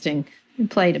really interesting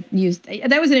play to use.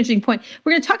 That was an interesting point.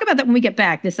 We're going to talk about that when we get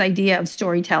back, this idea of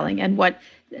storytelling and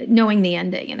knowing the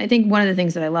ending. And I think one of the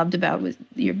things that I loved about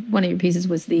one of your pieces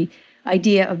was the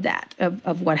idea of that,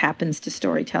 of what happens to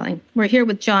storytelling. We're here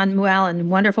with John Mooallem,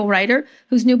 wonderful writer,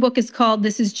 whose new book is called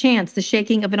This Is Chance, The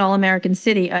Shaking of an All-American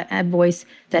City, a voice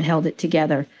that held it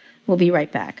together. We'll be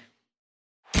right back.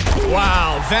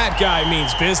 Wow, that guy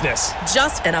means business.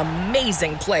 Just an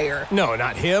amazing player. No,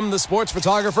 not him, the sports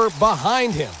photographer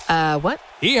behind him. What?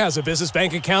 He has a business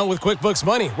bank account with QuickBooks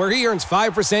Money where he earns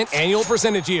 5% annual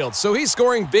percentage yield, so he's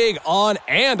scoring big on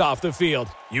and off the field.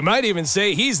 You might even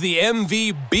say he's the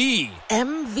MVB.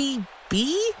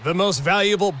 MVB? The most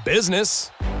valuable business.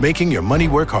 Making your money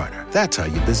work harder. That's how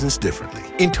you business differently.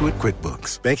 Intuit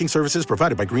QuickBooks. Banking services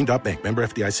provided by Green Dot Bank. Member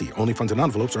FDIC. Only funds and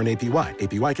envelopes earn APY.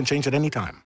 APY can change at any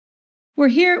time. We're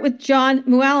here with John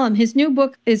Mooallem. His new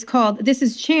book is called This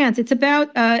Is Chance. It's about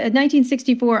a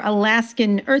 1964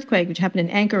 Alaskan earthquake, which happened in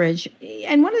Anchorage.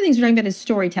 And one of the things we're talking about is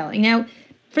storytelling. Now,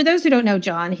 for those who don't know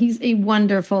John, he's a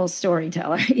wonderful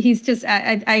storyteller. He's just,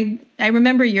 I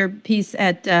remember your piece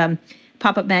at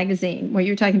Pop-Up Magazine, where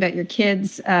you were talking about your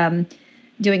kids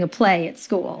doing a play at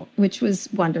school, which was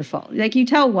wonderful. Like, you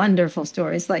tell wonderful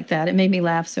stories like that. It made me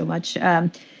laugh so much.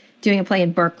 Doing a play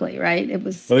in Berkeley, right? It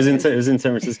was in San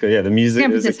Francisco. Yeah, the music.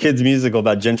 It was a kids' musical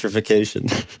about gentrification.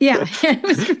 Yeah, it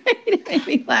was great. It made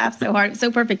me laugh so hard. It was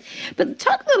so perfect. But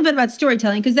talk a little bit about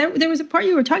storytelling, because there was a part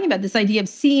you were talking about, this idea of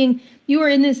seeing, you were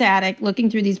in this attic looking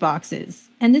through these boxes,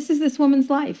 and this is this woman's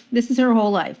life. This is her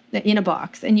whole life in a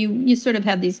box. And you sort of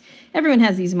have these, everyone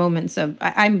has these moments of,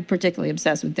 I'm particularly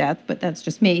obsessed with death, but that's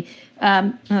just me.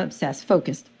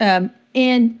 Focused.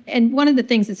 And one of the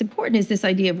things that's important is this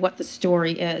idea of what the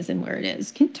story is and where it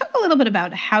is. Can you talk a little bit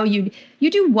about how you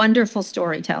do wonderful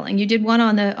storytelling? You did one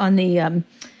on the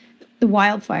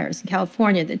wildfires in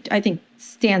California that I think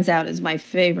stands out as my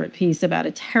favorite piece, about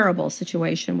a terrible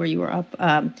situation where you were up.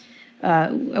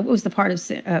 What was the part of?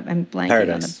 I'm blanking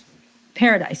Paradise. On the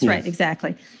Paradise, right?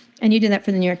 Exactly. And you did that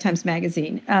for the New York Times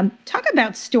Magazine. Talk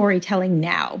about storytelling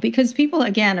now, because people,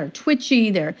 again, are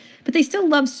twitchy, but they still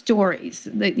love stories,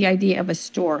 the idea of a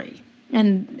story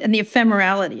and the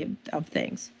ephemerality of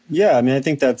things. Yeah, I mean, I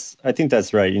think that's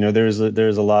right. There's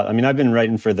a lot. I mean, I've been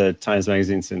writing for the Times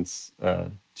Magazine since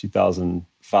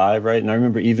 2005, right? And I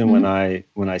remember even when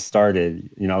I started,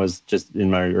 I was just in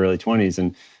my early 20s,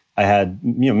 and I had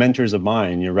mentors of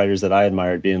mine, writers that I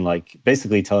admired, being like,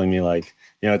 basically telling me like,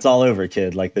 it's all over,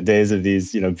 kid. Like, the days of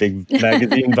these, big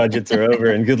magazine budgets are over,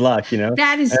 and good luck,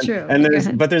 That is true. And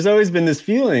there's always been this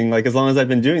feeling, like, as long as I've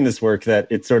been doing this work, that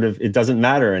it doesn't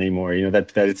matter anymore.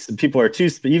 That it's, people are too,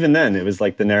 even then it was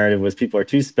like the narrative was people are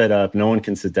too sped up. No one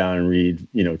can sit down and read,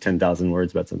 10,000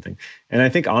 words about something. And I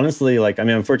think honestly, like, I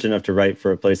mean, I'm fortunate enough to write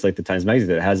for a place like the Times Magazine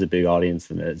that has a big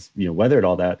audience and has, weathered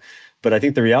all that. But I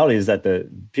think the reality is that the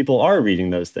people are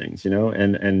reading those things,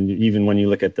 and even when you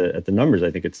look at the numbers, I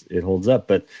think it holds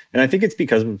up. And I think it's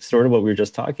because of sort of what we were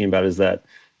just talking about, is that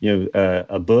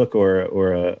a book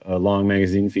or a long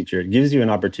magazine feature, it gives you an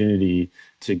opportunity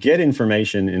to get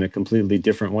information in a completely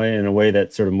different way, in a way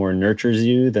that sort of more nurtures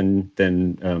you than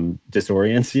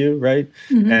disorients you, right?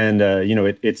 Mm-hmm. And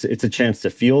it's a chance to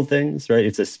feel things, right?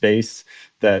 It's a space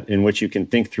that in which you can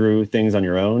think through things on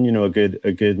your own. A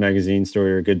good magazine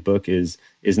story or a good book is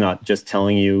not just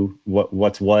telling you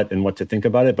what's what and what to think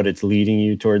about it, but it's leading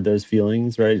you toward those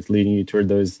feelings, right? It's leading you toward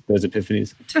those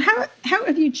epiphanies. So how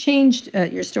have you changed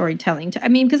your storytelling?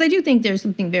 Because I do think there's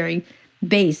something very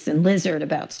base and lizard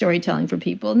about storytelling for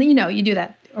people. And, you do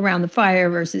that around the fire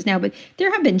versus now, but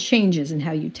there have been changes in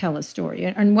how you tell a story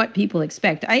and what people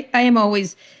expect. I am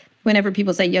always, whenever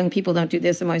people say young people don't do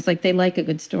this, I'm always like, they like a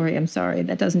good story. I'm sorry,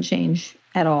 that doesn't change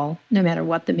at all, no matter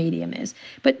what the medium is.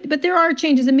 But there are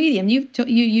changes in medium.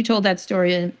 You told that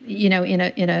story, in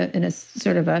a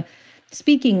sort of a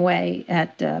speaking way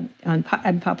on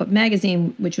Pop-Up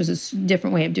Magazine, which was a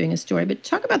different way of doing a story. But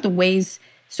talk about the ways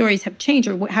stories have changed,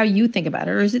 or how you think about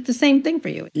it, or is it the same thing for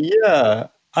you? Yeah,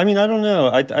 I don't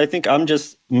know. I think I'm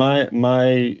just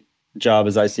my job,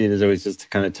 as I see it, is always just to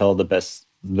kind of tell the best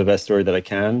story that I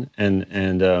can,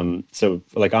 and so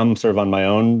like I'm sort of on my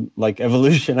own like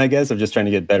evolution, I guess, of just trying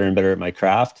to get better and better at my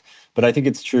craft. But I think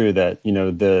it's true that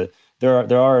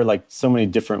there are like so many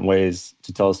different ways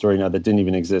to tell a story now that didn't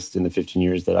even exist in the 15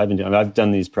 years that I've been doing. I've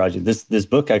done these projects. This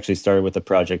book actually started with a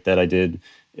project that I did.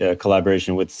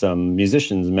 Collaboration with some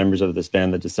musicians, members of this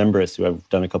band, the Decemberists, who I've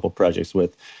done a couple projects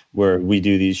with, where we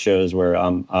do these shows where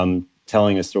I'm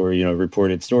telling a story,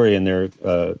 reported story, and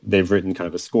they've written kind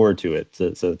of a score to it,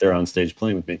 so that they're on stage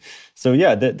playing with me. So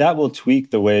yeah, that will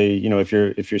tweak the way, if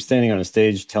you're standing on a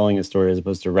stage telling a story as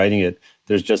opposed to writing it.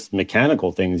 There's just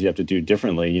mechanical things you have to do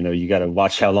differently. You got to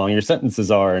watch how long your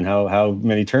sentences are and how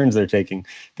many turns they're taking,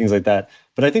 things like that.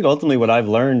 But I think ultimately what I've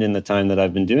learned in the time that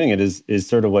I've been doing it is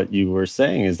sort of what you were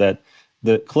saying, is that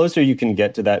the closer you can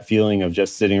get to that feeling of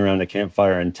just sitting around a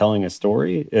campfire and telling a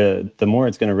story, the more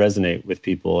it's going to resonate with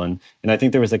people. And I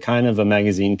think there was a kind of a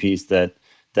magazine piece that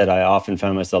I often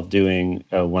found myself doing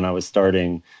when I was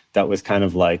starting, that was kind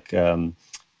of like,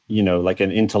 like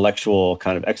an intellectual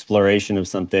kind of exploration of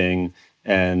something,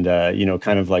 and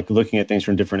kind of like looking at things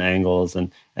from different angles,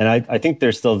 and I think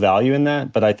there's still value in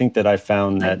that, but I think that I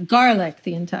found that garlic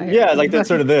the entire like that's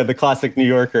sort of the classic New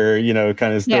Yorker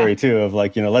kind of story too, of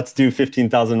like let's do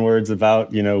 15,000 words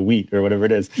about wheat or whatever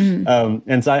it is.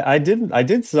 And so I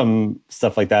did some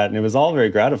stuff like that, and it was all very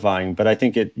gratifying, but I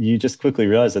think you just quickly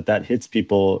realize that hits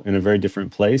people in a very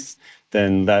different place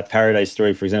than that Paradise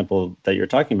story, for example, that you're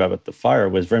talking about with the fire,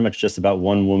 was very much just about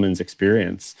one woman's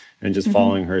experience and just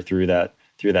following her through that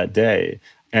day.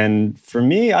 And for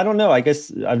me, I don't know, I guess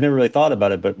I've never really thought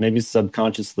about it, but maybe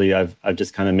subconsciously I've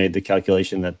just kind of made the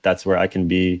calculation that that's where I can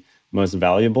be most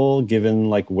valuable, given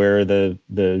like where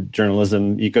the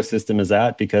journalism ecosystem is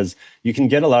at, because you can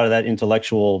get a lot of that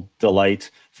intellectual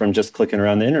delight from just clicking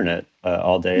around the internet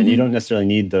all day. And you don't necessarily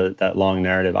need that long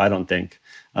narrative, I don't think,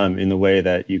 in the way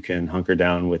that you can hunker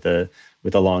down with a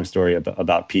long story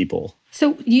about people.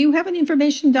 So do you have an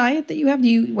information diet that you have? Do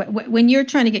you, when you're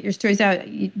trying to get your stories out,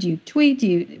 do you tweet?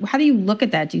 How do you look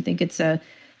at that? Do you think it's a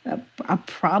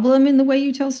problem in the way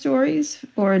you tell stories,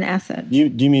 or an asset? Do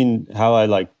you mean how I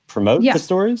like promote the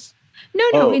stories?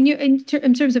 No. In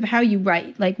terms of how you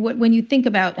write, like when you think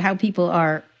about how people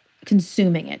are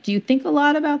consuming it, do you think a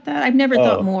lot about that? I've never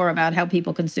thought more about how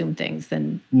people consume things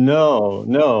than.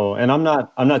 No, and I'm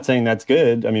not saying that's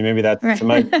good. I mean, maybe that's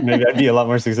right. Maybe I'd be a lot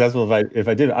more successful if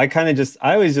I did.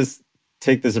 I always just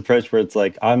take this approach where it's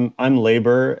like I'm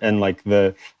labor, and like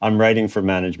I'm writing for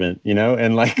management,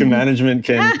 and like management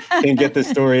can get the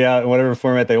story out in whatever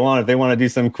format they want. If they want to do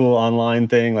some cool online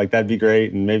thing, like that'd be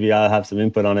great, and maybe I'll have some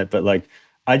input on it. But like,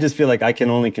 I just feel like I can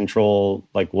only control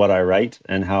like what I write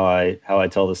and how I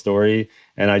tell the story,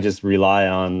 and I just rely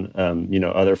on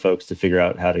other folks to figure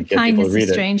out how to get people to read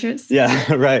it. Strangers.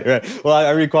 Yeah, right. Well, I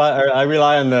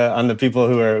rely on the people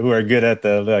who are good at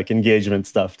the like engagement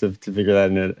stuff to figure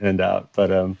that end out. But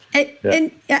and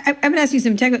I'm going to ask you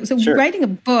some technical. So sure. Writing a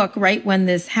book right when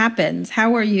this happens,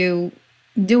 how are you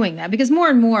doing that? Because more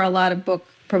and more, a lot of book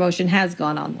promotion has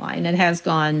gone online. It has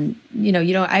gone,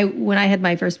 when I had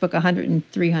my first book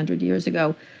 300 years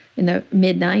ago in the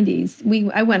mid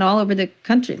 90s, I went all over the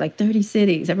country, like 30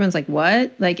 cities. Everyone's like,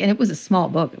 what? And it was a small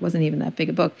book. It wasn't even that big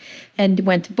a book. And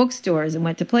went to bookstores and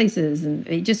went to places. And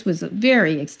it just was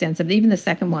very extensive. Even the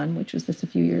second one, which was just a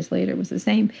few years later, was the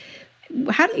same.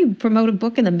 How do you promote a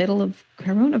book in the middle of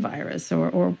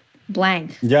coronavirus or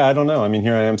blank? Yeah, I don't know. I mean,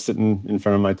 here I am sitting in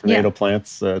front of my tomato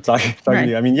plants, talking to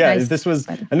you. I mean, nice. This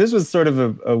was sort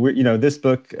of a weird, this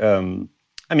book, I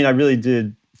really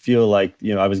did feel like,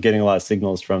 I was getting a lot of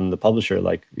signals from the publisher,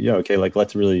 like, okay, like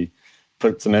let's really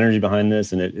put some energy behind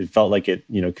this. And it felt like it,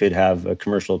 could have a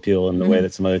commercial appeal in the way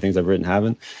that some other things I've written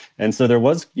haven't. And so there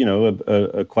was,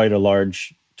 a quite a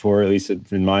large tour, at least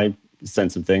in my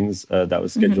sense of things, that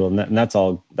was scheduled, and that's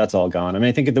all gone. I mean,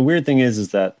 I think the weird thing is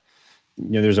that,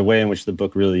 there's a way in which the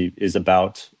book really is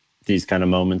about these kind of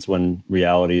moments when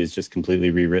reality is just completely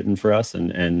rewritten for us,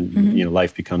 and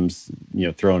life becomes,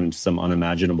 thrown into some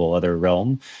unimaginable other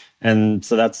realm. And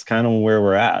so that's kind of where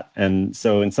we're at. And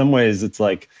so in some ways it's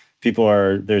like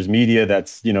there's media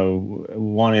that's,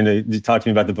 wanting to talk to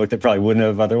me about the book that probably wouldn't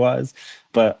have otherwise.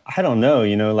 But I don't know,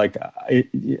 like I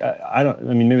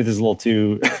mean, maybe this is a little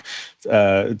too,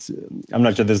 I'm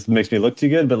not sure this makes me look too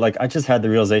good, but like I just had the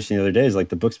realization the other day is like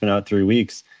the book's been out 3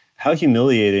 weeks. How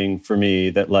humiliating for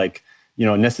me that like,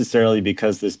 necessarily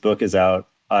because this book is out,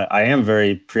 I am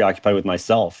very preoccupied with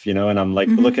myself, and I'm like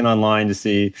looking online to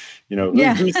see,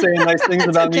 who's saying nice things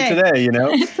about me today,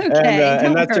 It's okay.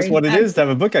 And that's just what it is to have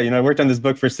a book out. I worked on this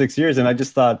book for 6 years, and I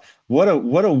just thought, what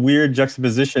a weird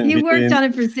juxtaposition. You worked on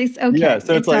it for 6. Okay, yeah.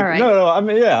 So it's like, all right. no. I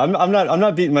mean, yeah, I'm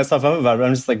not beating myself up about it.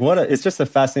 I'm just like, it's just a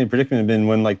fascinating predicament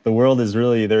when like the world is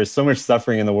really, there's so much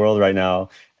suffering in the world right now.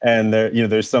 And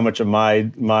there's so much of my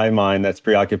mind that's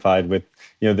preoccupied with,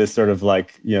 this sort of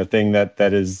like, thing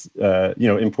that is,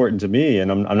 important to me.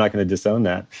 And I'm not going to disown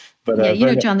that. But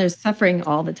John, there's suffering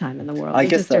all the time in the world. I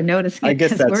guess just are noticing it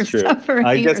because we're true. suffering.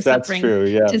 I guess that's true,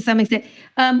 yeah. To some extent.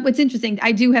 What's interesting,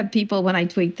 I do have people when I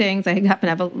tweet things, I happen to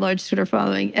have a large Twitter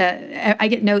following. I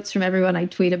get notes from everyone I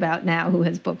tweet about now who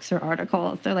has books or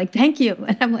articles. They're like, thank you.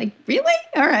 And I'm like, really?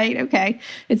 All right, okay.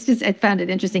 It's just, I found it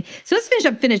interesting. So let's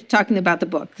finish talking about the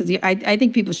book, because I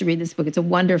think people should read this book. It's a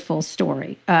wonderful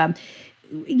story.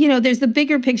 There's the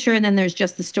bigger picture, and then there's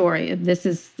just the story.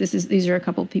 These are a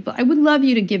couple of people. I would love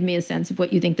you to give me a sense of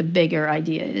what you think the bigger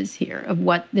idea is here, of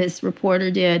what this reporter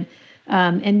did,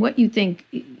 and what you think,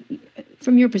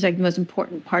 from your perspective, the most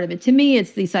important part of it. To me,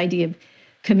 it's this idea of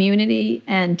community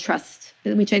and trust,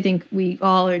 which I think we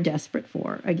all are desperate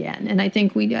for again. And I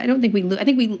think we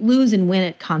lose and win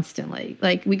it constantly.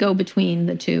 Like we go between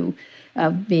the two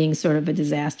of being sort of a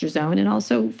disaster zone and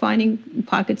also finding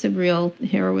pockets of real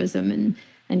heroism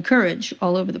and courage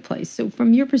all over the place. So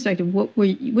from your perspective, what do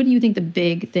you think the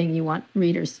big thing you want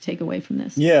readers to take away from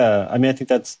this? Yeah, I mean, I think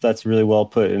that's really well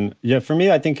put. And yeah, for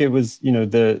me, I think it was,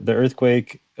 the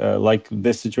earthquake, like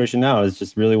this situation now, is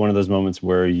just really one of those moments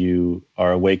where you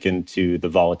are awakened to the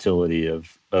volatility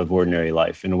of ordinary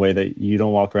life in a way that you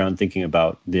don't walk around thinking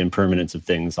about the impermanence of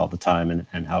things all the time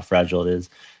and how fragile it is.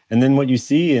 And then what you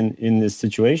see in this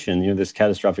situation, this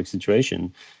catastrophic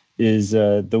situation, is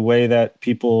the way that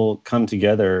people come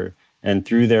together and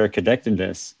through their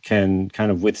connectedness can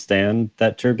kind of withstand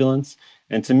that turbulence.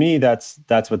 And to me, that's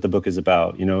what the book is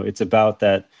about. It's about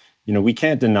that, we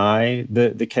can't deny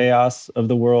the chaos of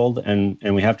the world and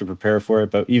we have to prepare for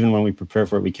it. But even when we prepare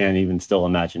for it, we can't even still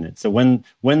imagine it. So when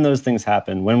those things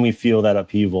happen, when we feel that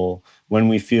upheaval, when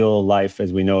we feel life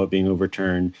as we know it being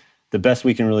overturned, the best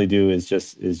we can really do is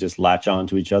just latch on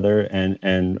to each other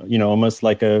and almost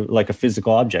like a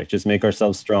physical object, just make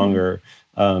ourselves stronger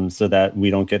so that we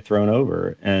don't get thrown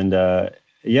over. And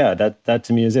that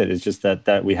to me is it. It's just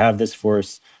that we have this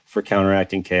force for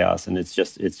counteracting chaos, and it's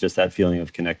just that feeling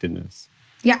of connectedness.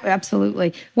 Yeah,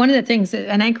 absolutely. One of the things,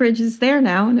 and Anchorage is there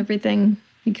now, and everything.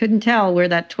 You couldn't tell where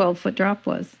that 12-foot drop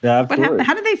was. Yeah, absolutely.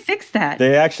 How did they fix that?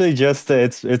 They actually just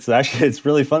it's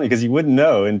really funny because you wouldn't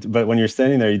know, but when you're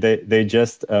standing there, they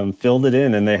just filled it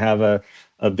in, and they have a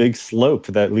big slope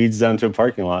that leads down to a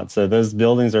parking lot. So those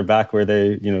buildings are back where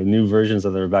they, new versions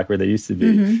of them are back where they used to be.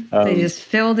 Mm-hmm. They just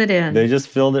filled it in. They just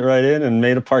filled it right in and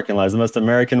made a parking lot. It's the most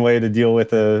American way to deal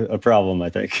with a problem,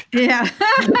 I think. Yeah,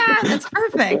 that's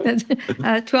perfect.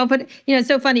 That's 12 foot. It's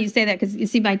so funny you say that because you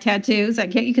see my tattoos.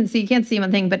 You can't see them on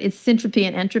the thing, but it's syntropy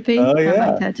and entropy. Oh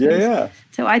yeah, my tattoos. yeah.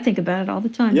 So I think about it all the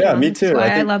time. Yeah, John. me too. That's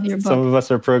why I love your book. Some of us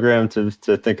are programmed to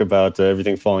think about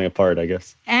everything falling apart, I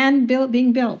guess. And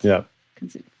being built. Yeah.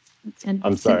 And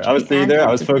I'm sorry. I was there.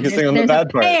 I was focusing on the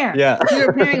bad part. Yeah.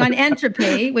 You're pairing on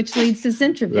entropy, which leads to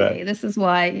syntropy. Right. This is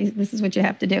what you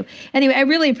have to do. Anyway, I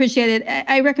really appreciate it.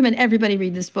 I recommend everybody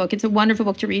read this book. It's a wonderful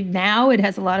book to read now. It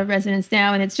has a lot of resonance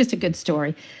now, and it's just a good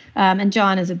story. And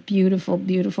John is a beautiful,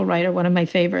 beautiful writer, one of my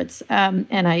favorites.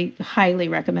 And I highly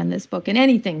recommend this book and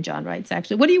anything John writes,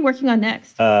 actually. What are you working on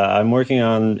next? I'm working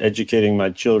on educating my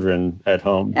children at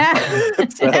home.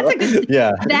 That's a good,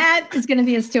 that is going to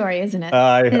be a story, isn't it?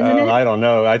 I isn't it? I don't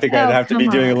know. I think I'd have to be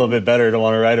doing a little bit better to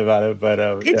want to write about it. But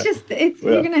you're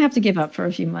going to have to give up for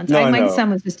a few months. My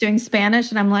son was just doing Spanish,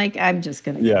 and I'm like, I'm just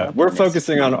going to give up. We're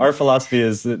focusing on our philosophy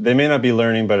is that they may not be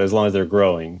learning, but as long as they're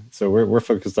growing. So we're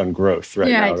focused on growth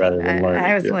now rather than learning.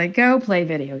 I was like, go play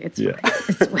video. It's fine.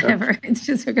 It's whatever. It's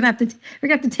just we're gonna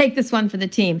have to take this one for the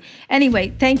team.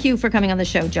 Anyway, thank you for coming on the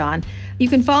show, John. You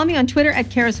can follow me on Twitter at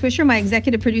Kara Swisher. My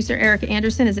executive producer, Erica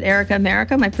Anderson, is at Erica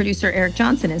America. My producer, Eric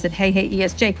Johnson, is at Hey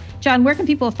ESJ. John, where can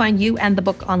people find you and the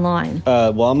book online?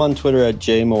 Well, I'm on Twitter at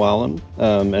jmoallen.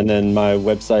 And then my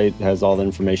website has all the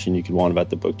information you could want about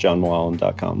the book,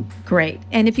 johnmoallen.com. Great.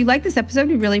 And if you like this episode,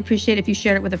 we'd really appreciate it if you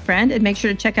shared it with a friend. And make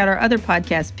sure to check out our other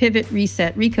podcasts, Pivot,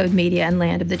 Reset, Recode Media, and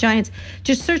Land of the Giants.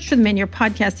 Just search for them in your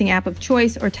podcasting app of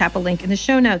choice or tap a link in the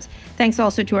show notes. Thanks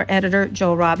also to our editor,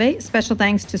 Joel Rabe. Special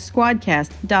thanks to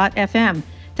Squadcast.fm.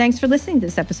 Thanks for listening to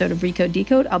this episode of Recode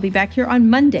Decode. I'll be back here on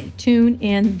Monday. Tune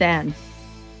in then.